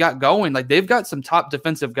that they've got going, like they've got some top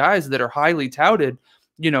defensive guys that are highly touted,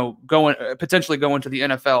 potentially going to the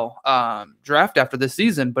NFL draft after this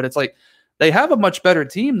season. But it's like they have a much better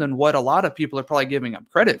team than what a lot of people are probably giving them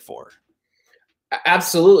credit for.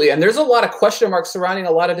 Absolutely, and there's a lot of question marks surrounding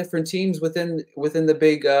a lot of different teams within the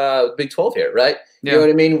Big 12 here, right? You know what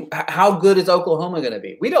I mean? How good is Oklahoma going to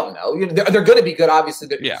be? We don't know. They're going to be good, obviously.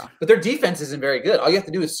 But their defense isn't very good. All you have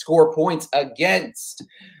to do is score points against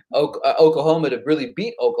Oklahoma to really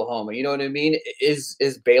beat Oklahoma. You know what I mean? Is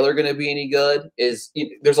Baylor going to be any good?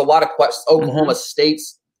 There's a lot of questions. Oklahoma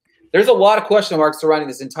State's. There's a lot of question marks surrounding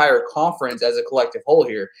this entire conference as a collective whole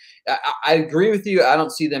here. I agree with you. I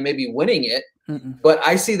don't see them maybe winning it. But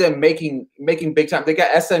I see them making big time. They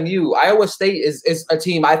got SMU. Iowa State is a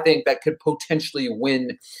team I think that could potentially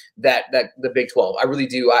win the Big 12. I really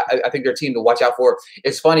do. I think they're a team to watch out for.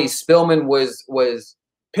 It's funny. Spillman was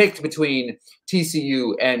picked between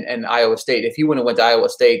TCU and Iowa State. If he wouldn't have went to Iowa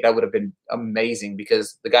State, that would have been amazing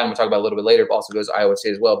because the guy I'm going to talk about a little bit later also goes to Iowa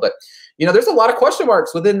State as well. But there's a lot of question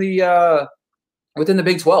marks within the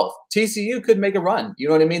Big 12. TCU could make a run. You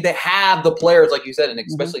know what I mean? They have the players, like you said, and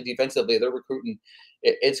especially defensively, they're recruiting.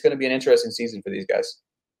 It's going to be an interesting season for these guys.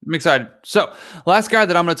 I'm excited. So last guy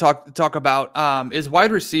that I'm going to talk about is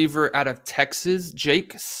wide receiver out of Texas,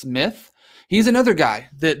 Jake Smith. He's another guy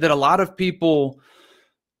that a lot of people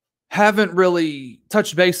haven't really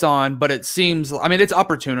touched base on, but it seems, it's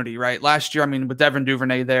opportunity, right? Last year, with Devin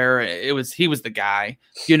Duvernay there, he was the guy,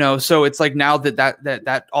 so it's like now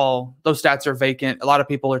that all those stats are vacant. A lot of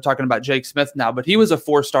people are talking about Jake Smith now, but he was a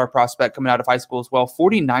 4-star prospect coming out of high school as well,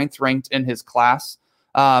 49th ranked in his class,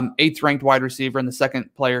 8th ranked wide receiver and the second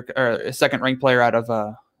ranked player out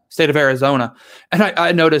of state of Arizona. And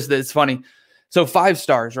I noticed that it's funny. So 5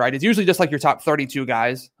 stars, right? It's usually just like your top 32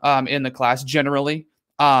 guys in the class generally.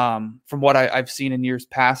 From what I've seen in years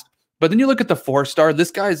past. But then you look at the 4-star,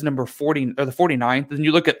 this guy is number 40 or the 49th. Then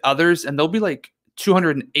you look at others and they'll be like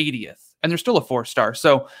 280th and they're still a 4-star.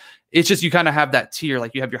 So it's just, you kind of have that tier.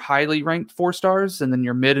 Like you have your highly ranked 4 stars and then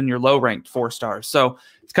your mid and your low ranked 4 stars. So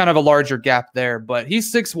it's kind of a larger gap there, but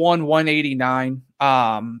he's 6'1",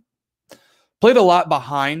 189. Played a lot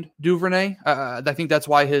behind Duvernay. I think that's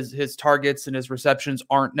why his targets and his receptions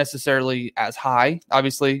aren't necessarily as high,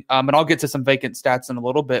 obviously. And I'll get to some vacant stats in a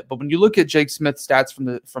little bit. But when you look at Jake Smith's stats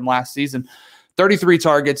from last season, 33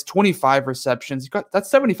 targets, 25 receptions.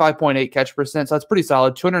 That's 75.8 catch percent. So that's pretty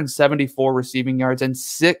solid. 274 receiving yards and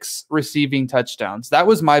 6 receiving touchdowns. That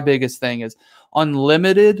was my biggest thing is on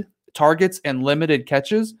limited targets and limited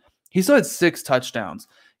catches. He still had 6 touchdowns.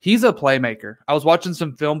 He's a playmaker. I was watching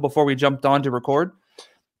some film before we jumped on to record.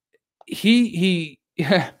 A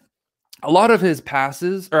lot of his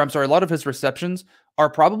receptions are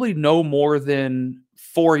probably no more than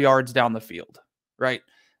 4 yards down the field, right?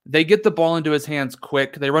 They get the ball into his hands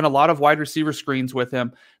quick. They run a lot of wide receiver screens with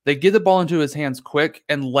him. They get the ball into his hands quick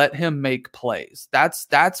and let him make plays.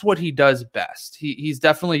 That's what he does best. He's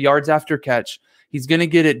definitely yards after catch. He's going to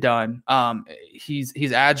get it done.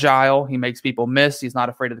 He's agile. He makes people miss. He's not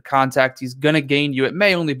afraid of the contact. He's going to gain you. It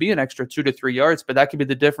may only be an extra 2 to 3 yards, but that could be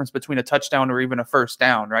the difference between a touchdown or even a first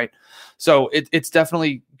down, right? So it's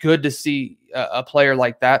definitely good to see a player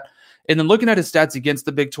like that. And then looking at his stats against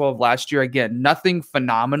the Big 12 last year, again, nothing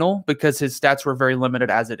phenomenal because his stats were very limited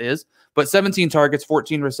as it is. But 17 targets,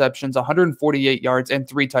 14 receptions, 148 yards, and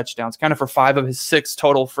 3 touchdowns, kind of for 5 of his 6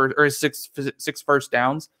 total six first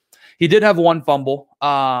downs. He did have 1 fumble.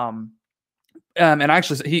 And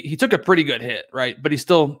actually, he took a pretty good hit, right? But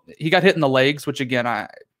he got hit in the legs, which again,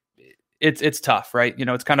 it's tough, right?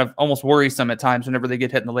 It's kind of almost worrisome at times whenever they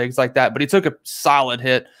get hit in the legs like that. But he took a solid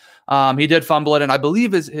hit. He did fumble it, and I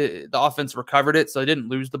believe the offense recovered it, so he didn't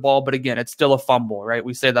lose the ball. But again, it's still a fumble, right?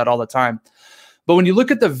 We say that all the time. But when you look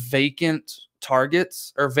at the vacant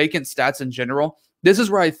targets or vacant stats in general, this is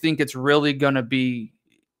where I think it's really going to be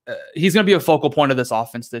he's going to be a focal point of this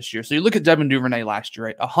offense this year. So you look at Devin Duvernay last year,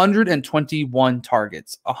 right? 121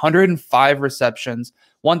 targets, 105 receptions,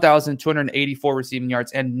 1,284 receiving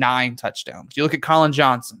yards, and 9 touchdowns. You look at Colin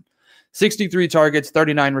Johnson, 63 targets,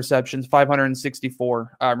 39 receptions,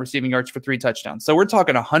 564 receiving yards for 3 touchdowns. So we're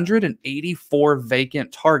talking 184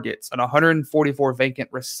 vacant targets and 144 vacant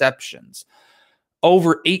receptions,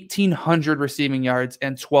 over 1,800 receiving yards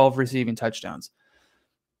and 12 receiving touchdowns.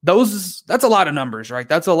 That's a lot of numbers, right?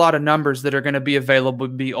 That's a lot of numbers that are going to be available,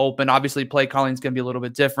 be open. Obviously, play calling is going to be a little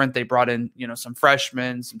bit different. They brought in, some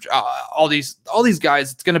freshmen, all these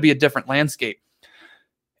guys. It's going to be a different landscape.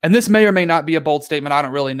 And this may or may not be a bold statement. I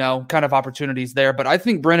don't really know. Kind of opportunities there, but I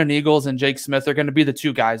think Brennan Eagles and Jake Smith are going to be the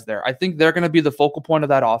 2 guys there. I think they're going to be the focal point of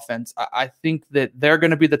that offense. I think that they're going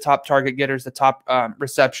to be the top target getters, the top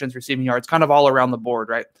receptions, receiving yards, kind of all around the board,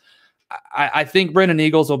 right? I think Brennan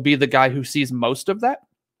Eagles will be the guy who sees most of that.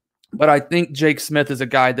 But I think Jake Smith is a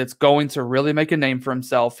guy that's going to really make a name for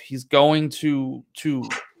himself. He's going to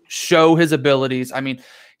show his abilities. I mean,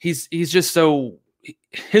 he's just so –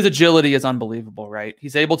 his agility is unbelievable, right?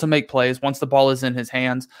 He's able to make plays once the ball is in his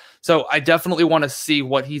hands. So I definitely want to see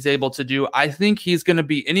what he's able to do. I think he's going to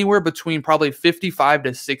be anywhere between probably 55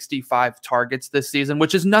 to 65 targets this season,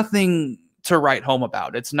 which is nothing to write home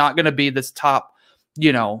about. It's not going to be this top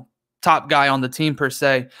guy on the team per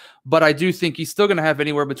se, but I do think he's still going to have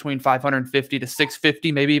anywhere between 550 to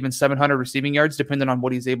 650, maybe even 700 receiving yards, depending on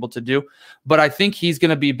what he's able to do. But I think he's going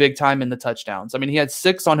to be big time in the touchdowns. I mean, he had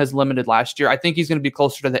 6 on his limited last year. I think he's going to be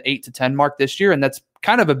closer to the 8 to 10 mark this year. And that's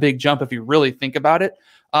kind of a big jump if you really think about it.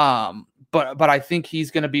 But I think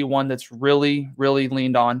he's going to be one that's really, really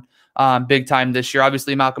leaned on big time this year.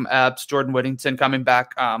 Obviously, Malcolm Epps, Jordan Whittington coming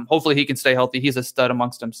back. Hopefully he can stay healthy. He's a stud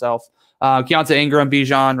amongst himself. Keontae Ingram,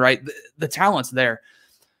 Bijan, right? The talent's there.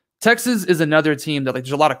 Texas is another team that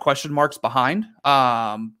there's a lot of question marks behind,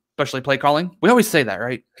 especially play calling. We always say that,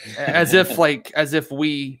 right? As if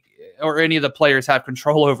we or any of the players have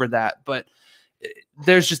control over that. But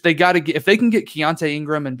they got to get, if they can get Keontae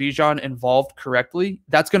Ingram and Bijan involved correctly,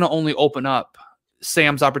 that's going to only open up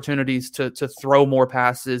Sam's opportunities to throw more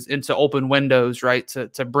passes into open windows, right?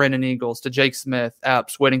 To Brennan Eagles, to Jake Smith,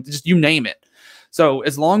 Epps, Whittington, just you name it. So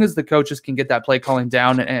as long as the coaches can get that play calling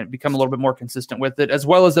down and become a little bit more consistent with it, as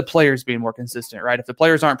well as the players being more consistent, right? If the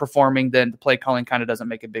players aren't performing, then the play calling kind of doesn't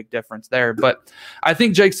make a big difference there. But I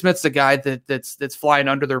think Jake Smith's a guy that's flying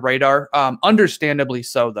under the radar. Understandably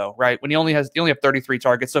so, though, right? When he only have 33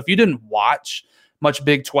 targets. So if you didn't watch much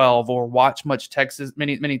Big 12 or watch much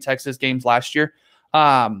many Texas games last year,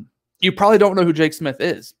 you probably don't know who Jake Smith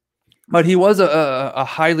is. But he was a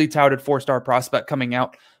highly touted 4-star prospect coming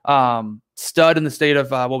out. Stud in the state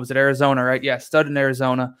of, Arizona, right? Yeah, stud in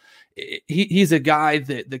Arizona. He's a guy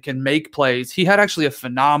that can make plays. He had actually a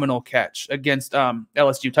phenomenal catch against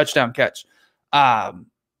LSU, touchdown catch.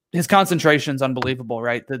 His concentration's unbelievable,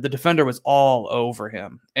 right? The defender was all over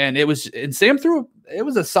him. And Sam it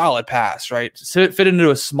was a solid pass, right? So it fit into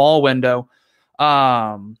a small window.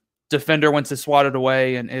 Defender went to swat it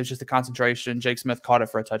away, and it was just a concentration. Jake Smith caught it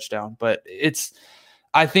for a touchdown. But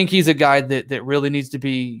I think he's a guy that really needs to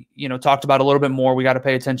be, talked about a little bit more. We got to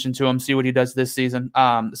pay attention to him, see what he does this season,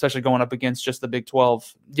 especially going up against just the Big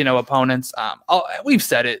 12, opponents. We've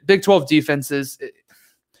said it. Big 12 defenses,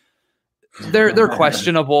 they're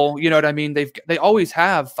questionable. You know what I mean? They always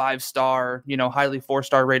have 5-star, highly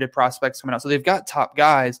 4-star rated prospects coming out. So they've got top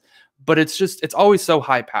guys. But it's always so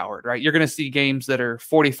high powered, right? You're going to see games that are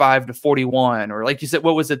 45 to 41, or like you said,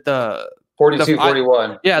 what was it?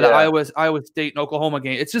 42-41. The Iowa State and Oklahoma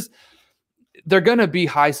game. It's just they're going to be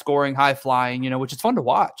high scoring, high flying, which is fun to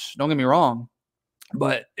watch. Don't get me wrong,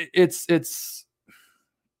 but it's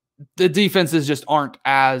the defenses just aren't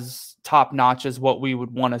as top notch as what we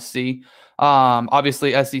would want to see.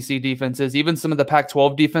 Obviously SEC defenses, even some of the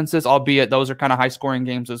Pac-12 defenses, albeit those are kind of high scoring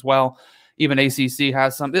games as well. Even ACC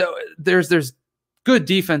has some, there's good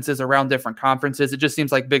defenses around different conferences. It just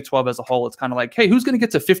seems like Big 12 as a whole, it's kind of like, hey, who's going to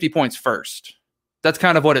get to 50 points first? That's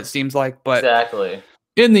kind of what it seems like. But exactly.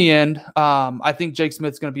 In the end, I think Jake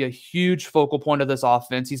Smith's going to be a huge focal point of this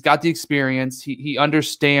offense. He's got the experience. He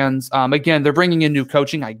understands. Again, they're bringing in new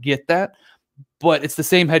coaching. I get that. But it's the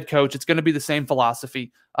same head coach. It's going to be the same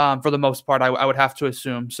philosophy for the most part, I would have to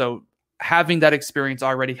assume. So having that experience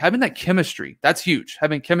already, having that chemistry, that's huge.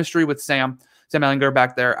 Having chemistry with Sam Ehlinger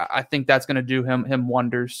back there, I think that's going to do him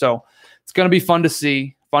wonders. So it's going to be fun to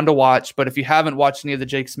see, fun to watch. But if you haven't watched any of the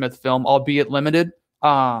Jake Smith film, albeit limited,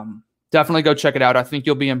 definitely go check it out. I think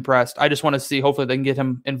you'll be impressed. I just want to see, hopefully they can get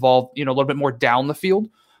him involved, a little bit more down the field.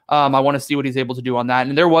 I want to see what he's able to do on that.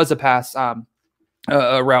 And there was a pass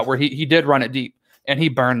a route where he did run it deep and he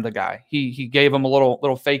burned the guy. He gave him a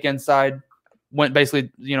little fake inside, went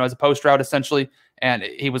basically, as a post route essentially, and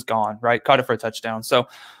he was gone, right? Caught it for a touchdown. So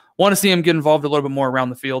want to see him get involved a little bit more around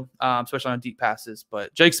the field, especially on deep passes.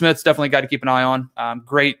 But Jake Smith's definitely got to keep an eye on.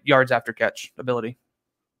 Great yards after catch ability.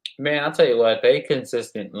 Man, I'll tell you what, they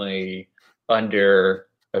consistently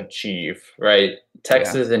underachieve, right?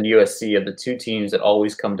 Texas and USC are the two teams that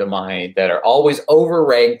always come to mind that are always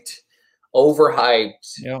overranked,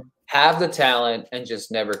 overhyped, have the talent, and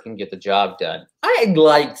just never can get the job done. I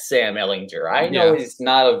like Sam Ehlinger. I know he's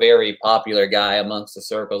not a very popular guy amongst the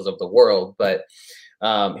circles of the world, but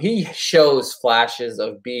he shows flashes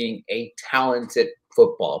of being a talented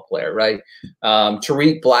football player, right?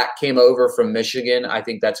 Tariq Black came over from Michigan. I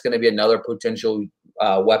think that's going to be another potential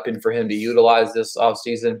weapon for him to utilize this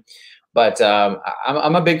offseason. But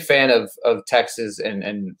I'm a big fan of Texas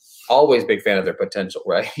and always big fan of their potential,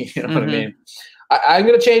 right? You know what I mean? I'm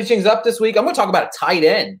going to change things up this week. I'm going to talk about a tight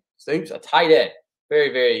end. So a tight end.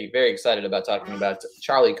 Very, very, very excited about talking about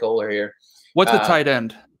Charlie Kolar here. What's a tight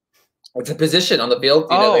end? It's a position on the field.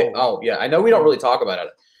 Yeah. I know we don't really talk about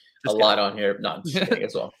it a lot on here. No, I'm just kidding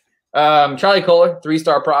as well. Charlie Kolar,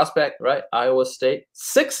 3-star prospect, right? Iowa State.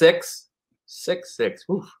 6'6".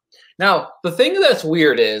 Oof. Now, the thing that's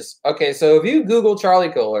weird is, okay, so if you Google Charlie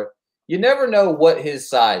Kolar, you never know what his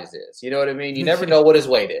size is. You know what I mean? You never know what his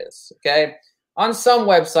weight is, okay? On some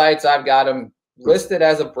websites, I've got him listed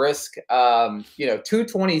as a brisk,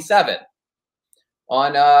 227.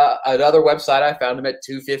 On another website, I found him at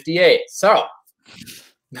 258. So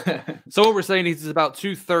what we're saying is about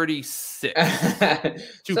 236,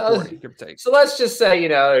 240, give or take. So let's just say,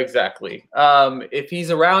 exactly. If he's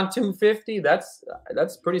around 250, that's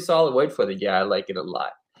pretty solid weight for the guy. I like it a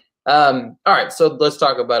lot. All right, so let's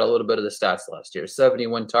talk about a little bit of the stats last year.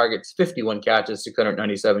 71 targets, 51 catches,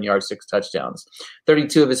 697 yards, 6 touchdowns.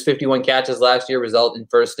 32 of his 51 catches last year result in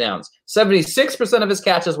first downs. 76% of his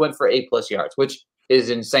catches went for 8+ yards, which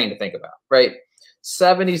is insane to think about, right?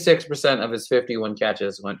 76% of his 51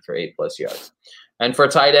 catches went for 8+ yards. And for a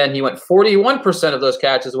tight end, he went 41% of those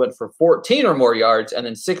catches went for 14 or more yards, and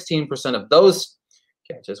then 16% of those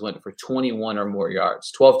catches went for 21 or more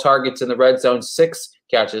yards. 12 targets in the red zone, 6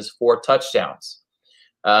 catches, 4 touchdowns.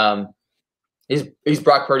 He's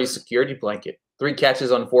Brock Purdy's security blanket. 3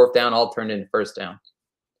 catches on 4th down, all turned into first down.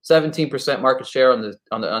 17% market share on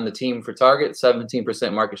the team for target,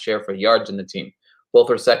 17% market share for yards in the team. Both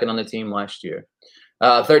were second on the team last year.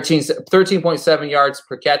 13.7 yards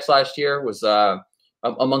per catch last year was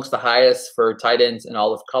amongst the highest for tight ends in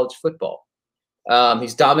all of college football. He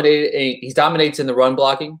dominates in the run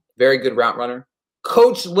blocking. Very good route runner.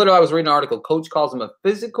 Coach, literally, I was reading an article. Coach calls him a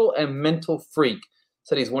physical and mental freak.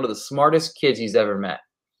 Said he's one of the smartest kids he's ever met,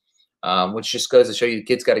 which just goes to show you the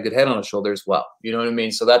kid's got a good head on his shoulder as well. You know what I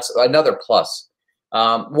mean? So that's another plus.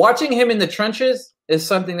 Watching him in the trenches is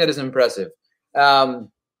something that is impressive. The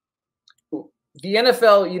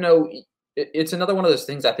NFL, it's another one of those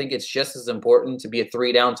things. I think it's just as important to be a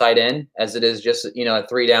 3-down tight end as it is just, a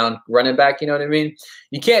 3-down running back. You know what I mean?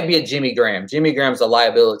 You can't be a Jimmy Graham. Jimmy Graham's a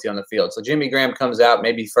liability on the field. So Jimmy Graham comes out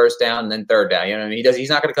maybe first down and then third down. You know what I mean? He's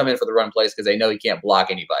not going to come in for the run plays because they know he can't block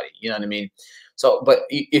anybody. You know what I mean? So, but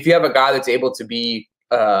if you have a guy that's able to be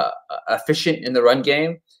efficient in the run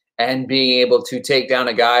game and being able to take down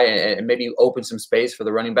a guy and maybe open some space for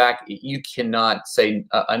the running back, you cannot say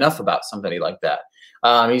enough about somebody like that.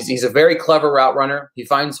 He's a very clever route runner. He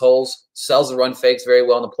finds holes, sells the run fakes very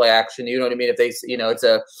well in the play action. You know what I mean? If they,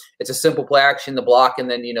 it's a simple play action, the block,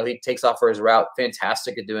 and then, he takes off for his route.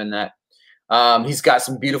 Fantastic at doing that. He's got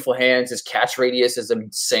some beautiful hands. His catch radius is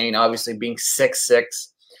insane, obviously being 6'6".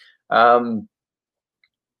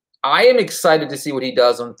 I am excited to see what he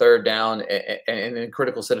does on third down and in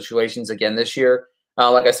critical situations again this year.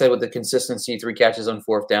 Like I said, with the consistency, 3 catches on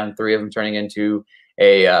fourth down, 3 of them turning into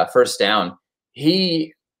a first down.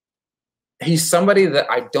 He's somebody that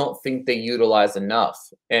I don't think they utilize enough.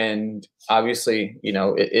 And obviously,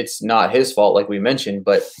 it's not his fault, like we mentioned,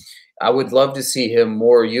 but I would love to see him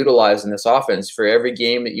more utilized in this offense. For every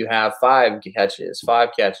game that you have 5 catches, 5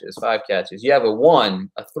 catches, 5 catches, you have a 1,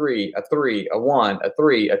 a 3, a 3, a 1, a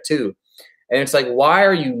 3, a 2. And it's like, why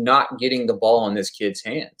are you not getting the ball in this kid's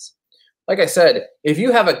hands? Like I said, if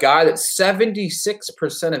you have a guy that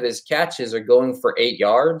 76% of his catches are going for 8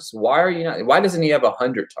 yards, why doesn't he have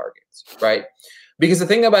 100 targets, right? Because the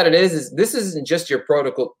thing about it is this isn't just your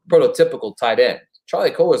prototypical tight end.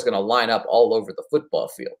 Charlie Kolar is going to line up all over the football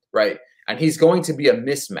field, right? And he's going to be a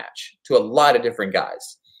mismatch to a lot of different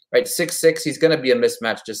guys, right? 6'6", he's going to be a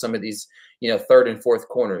mismatch to some of these, third and fourth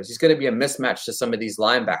corners. He's going to be a mismatch to some of these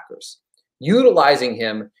linebackers. Utilizing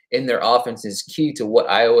him in their offense is key to what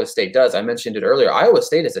Iowa State does. I mentioned it earlier. Iowa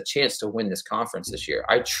State has a chance to win this conference this year.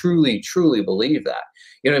 I truly, truly believe that.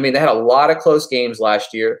 You know what I mean? They had a lot of close games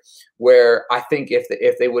last year where I think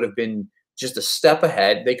if they would have been just a step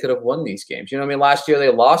ahead, they could have won these games. You know what I mean? Last year, they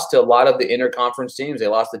lost to a lot of the interconference teams. They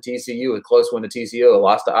lost to TCU, a close one to TCU. They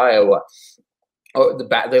lost to Iowa.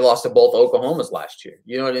 They lost to both Oklahomas last year.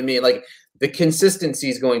 You know what I mean? Like, the consistency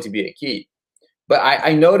is going to be a key. But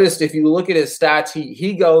I noticed if you look at his stats,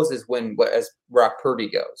 he goes as Brock Purdy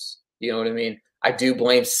goes. You know what I mean? I do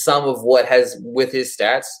blame some of what has with his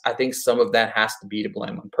stats. I think some of that has to be to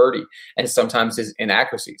blame on Purdy and sometimes his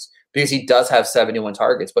inaccuracies, because he does have 71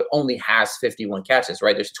 targets, but only has 51 catches,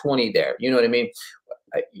 right? There's 20 there. You know what I mean?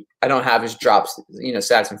 I don't have his drops,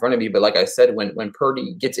 stats in front of me, but like I said, when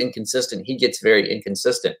Purdy gets inconsistent, he gets very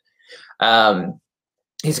inconsistent.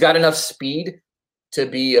 He's got enough speed to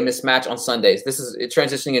be a mismatch on Sundays. This is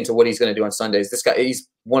transitioning into what he's going to do on Sundays. This guy, he's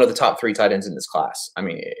one of the top 3 tight ends in this class. I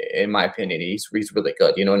mean, in my opinion, he's really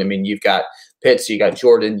good. You know what I mean? You've got Pitts, you got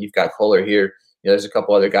Jordan, you've got Kolar here. There's a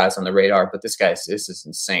couple other guys on the radar, but this is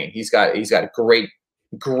insane. He's got a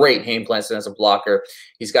great game plan as a blocker.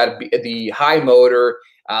 He's got the high motor.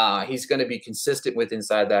 He's going to be consistent with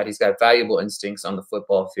inside that. He's got valuable instincts on the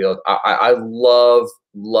football field. I love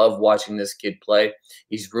watching this kid play.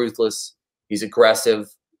 He's ruthless. He's aggressive.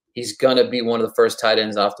 He's going to be one of the first tight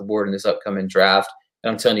ends off the board in this upcoming draft.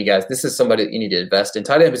 And I'm telling you guys, this is somebody that you need to invest in.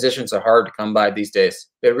 Tight end positions are hard to come by these days.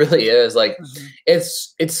 It really is. Like,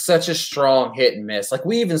 it's such a strong hit and miss. Like,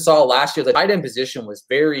 we even saw last year, the tight end position was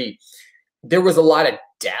there was a lot of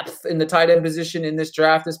depth in the tight end position in this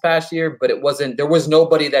draft this past year, but there was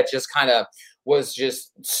nobody that just kind of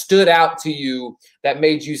stood out to you that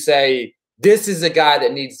made you say, this is a guy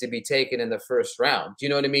that needs to be taken in the first round. Do you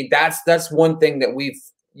know what I mean? That's one thing that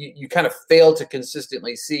you kind of fail to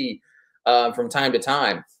consistently see from time to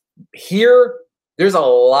time. Here, there's a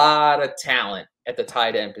lot of talent at the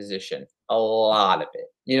tight end position, a lot of it.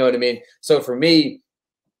 You know what I mean? So for me,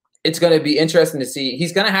 it's going to be interesting to see.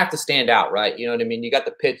 He's going to have to stand out, right? You know what I mean? You got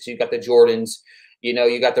the Pitts, you got the Jordans,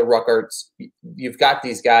 you got the Ruckarts, you've got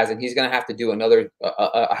these guys, and he's going to have to do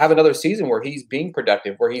have another season where he's being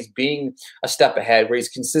productive, where he's being a step ahead, where he's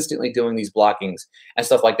consistently doing these blockings and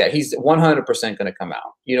stuff like that. He's 100% going to come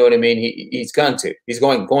out. You know what I mean? He's going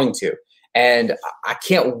to. And I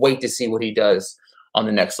can't wait to see what he does on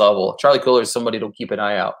the next level. Charlie Kolar is somebody to keep an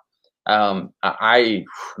eye out. I'm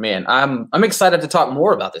excited to talk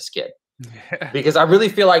more about this kid because I really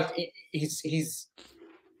feel like he's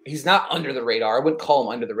not under the radar. I wouldn't call him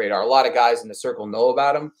under the radar. A lot of guys in the circle know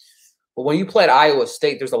about him, but when you play at Iowa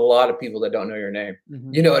State, there's a lot of people that don't know your name.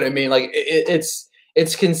 Mm-hmm. You know what I mean? Like it's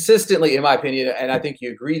consistently, in my opinion, and I think you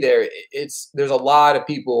agree there. There's a lot of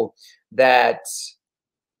people that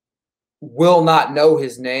will not know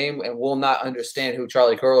his name and will not understand who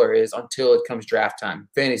Charlie Kolar is until it comes draft time,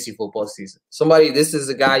 fantasy football season. This is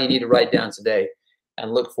a guy you need to write down today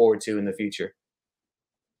and look forward to in the future.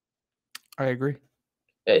 I agree.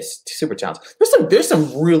 It's super talented. There's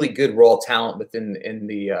some really good raw talent within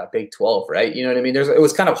the Big 12, right? You know what I mean? It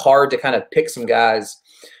was kind of hard to kind of pick some guys.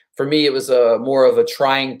 For me, it was more of a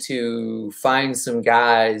trying to find some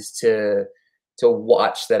guys to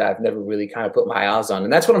watch that I've never really kind of put my eyes on.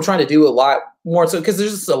 And that's what I'm trying to do a lot more. So, because there's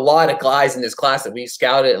just a lot of guys in this class that we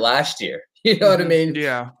scouted last year. You know what I mean?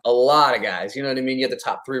 Yeah. A lot of guys. You know what I mean? You have the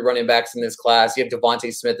top 3 running backs in this class. You have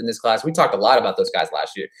Devontae Smith in this class. We talked a lot about those guys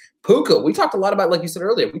last year. Puka, we talked a lot about, like you said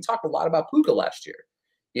earlier, we talked a lot about Puka last year.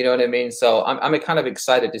 You know what I mean? So I'm kind of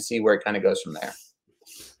excited to see where it kind of goes from there.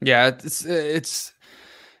 Yeah,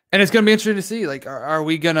 And it's going to be interesting to see, like, are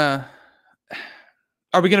we going to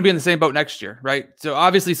be in the same boat next year? Right. So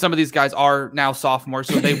obviously some of these guys are now sophomores,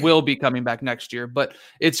 so they will be coming back next year, but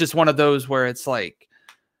it's just one of those where it's like,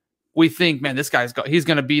 we think, man, this he's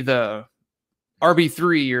going to be the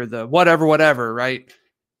RB3 or the whatever. Right.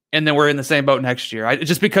 And then we're in the same boat next year.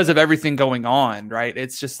 Just because of everything going on. Right.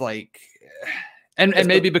 It's just like, and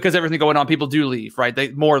maybe because everything going on, people do leave, right?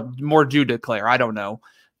 They more do declare. I don't know,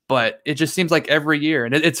 but it just seems like every year,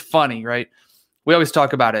 and it's funny, right? We always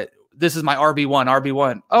talk about it. This is my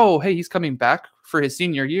RB1. Oh, hey, he's coming back for his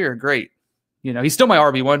senior year. Great. He's still my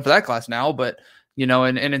RB1 for that class now, but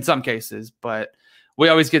and in some cases, but we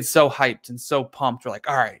always get so hyped and so pumped. We're like,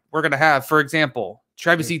 all right, we're going to have, for example,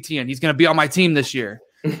 Travis Etienne. He's going to be on my team this year.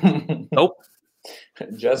 Nope.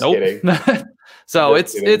 Just kidding. So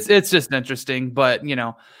it's just interesting, but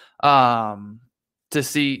to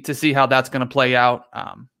see how that's going to play out.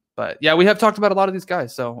 But yeah, we have talked about a lot of these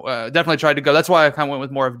guys, so definitely tried to go. That's why I kind of went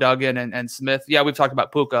with more of Duggan and Smith. Yeah, we've talked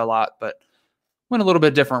about Puka a lot, but went a little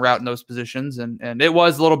bit different route in those positions, and it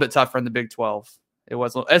was a little bit tougher in the Big 12. It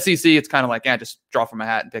was SEC. It's kind of like, just draw from a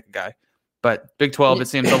hat and pick a guy. But Big 12, it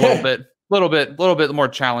seems a little bit more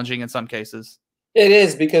challenging in some cases. It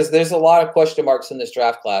is, because there's a lot of question marks in this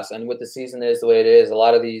draft class, and with the season is the way it is, a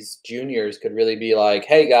lot of these juniors could really be like,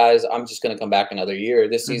 hey guys, I'm just going to come back another year.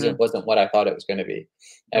 This season wasn't what I thought it was going to be.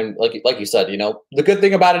 And like you said, the good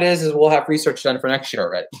thing about it is we'll have research done for next year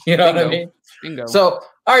already. You know what I mean? Bingo. So,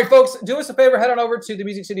 all right, folks, do us a favor. Head on over to the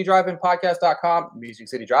Music City Drive-In Podcast.com,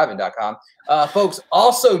 MusicCityDrive-In.com. Folks,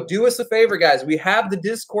 also do us a favor, guys. We have the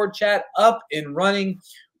Discord chat up and running.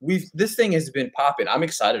 This thing has been popping. I'm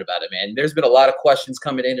excited about it, man. There's been a lot of questions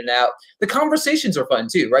coming in and out. The conversations are fun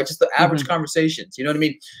too, right? Just the average conversations. You know what I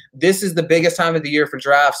mean? This is the biggest time of the year for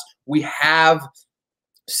drafts. We have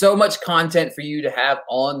so much content for you to have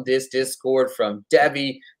on this Discord, from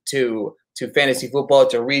Devy to fantasy football,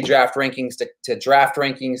 to redraft rankings, to draft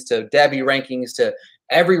rankings, to Devy rankings, to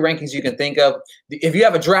every rankings you can think of. If you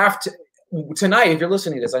have a draft tonight, if you're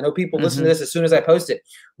listening to this, I know people listen to this as soon as I post it.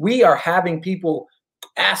 We are having people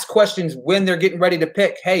ask questions when they're getting ready to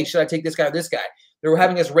pick. Hey, should I take this guy or this guy? They're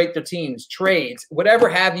having us rate their teams, trades, whatever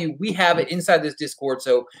have you. We have it inside this Discord,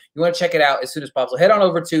 so you want to check it out as soon as possible. Head on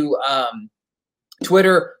over to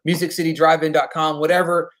Twitter, MusicCityDriveIn.com,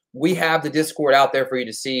 whatever. We have the Discord out there for you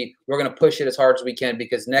to see. We're going to push it as hard as we can,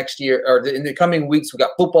 because next year, or in the coming weeks, we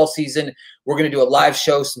got football season. We're going to do a live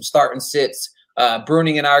show, some start and sits.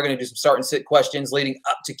 Bruning and I are going to do some start and sit questions leading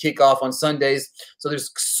up to kickoff on Sundays. So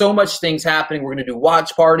there's so much things happening. We're going to do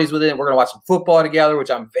watch parties with it. We're going to watch some football together,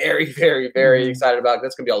 which I'm very, very, very excited about.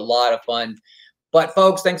 That's going to be a lot of fun. But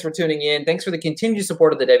folks, thanks for tuning in. Thanks for the continued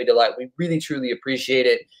support of the Devy Delight. We really, truly appreciate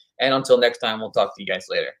it. And until next time, we'll talk to you guys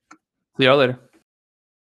later. See y'all later.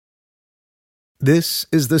 This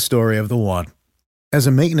is the story of the one. As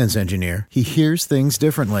a maintenance engineer, he hears things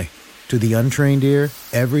differently. To the untrained ear,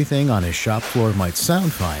 everything on his shop floor might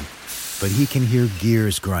sound fine, but he can hear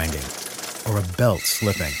gears grinding or a belt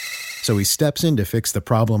slipping. So he steps in to fix the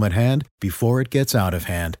problem at hand before it gets out of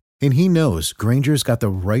hand. And he knows Grainger's got the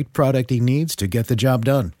right product he needs to get the job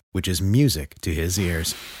done, which is music to his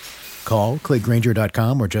ears. Call, click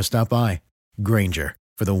Grainger.com, or just stop by. Grainger,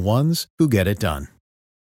 for the ones who get it done.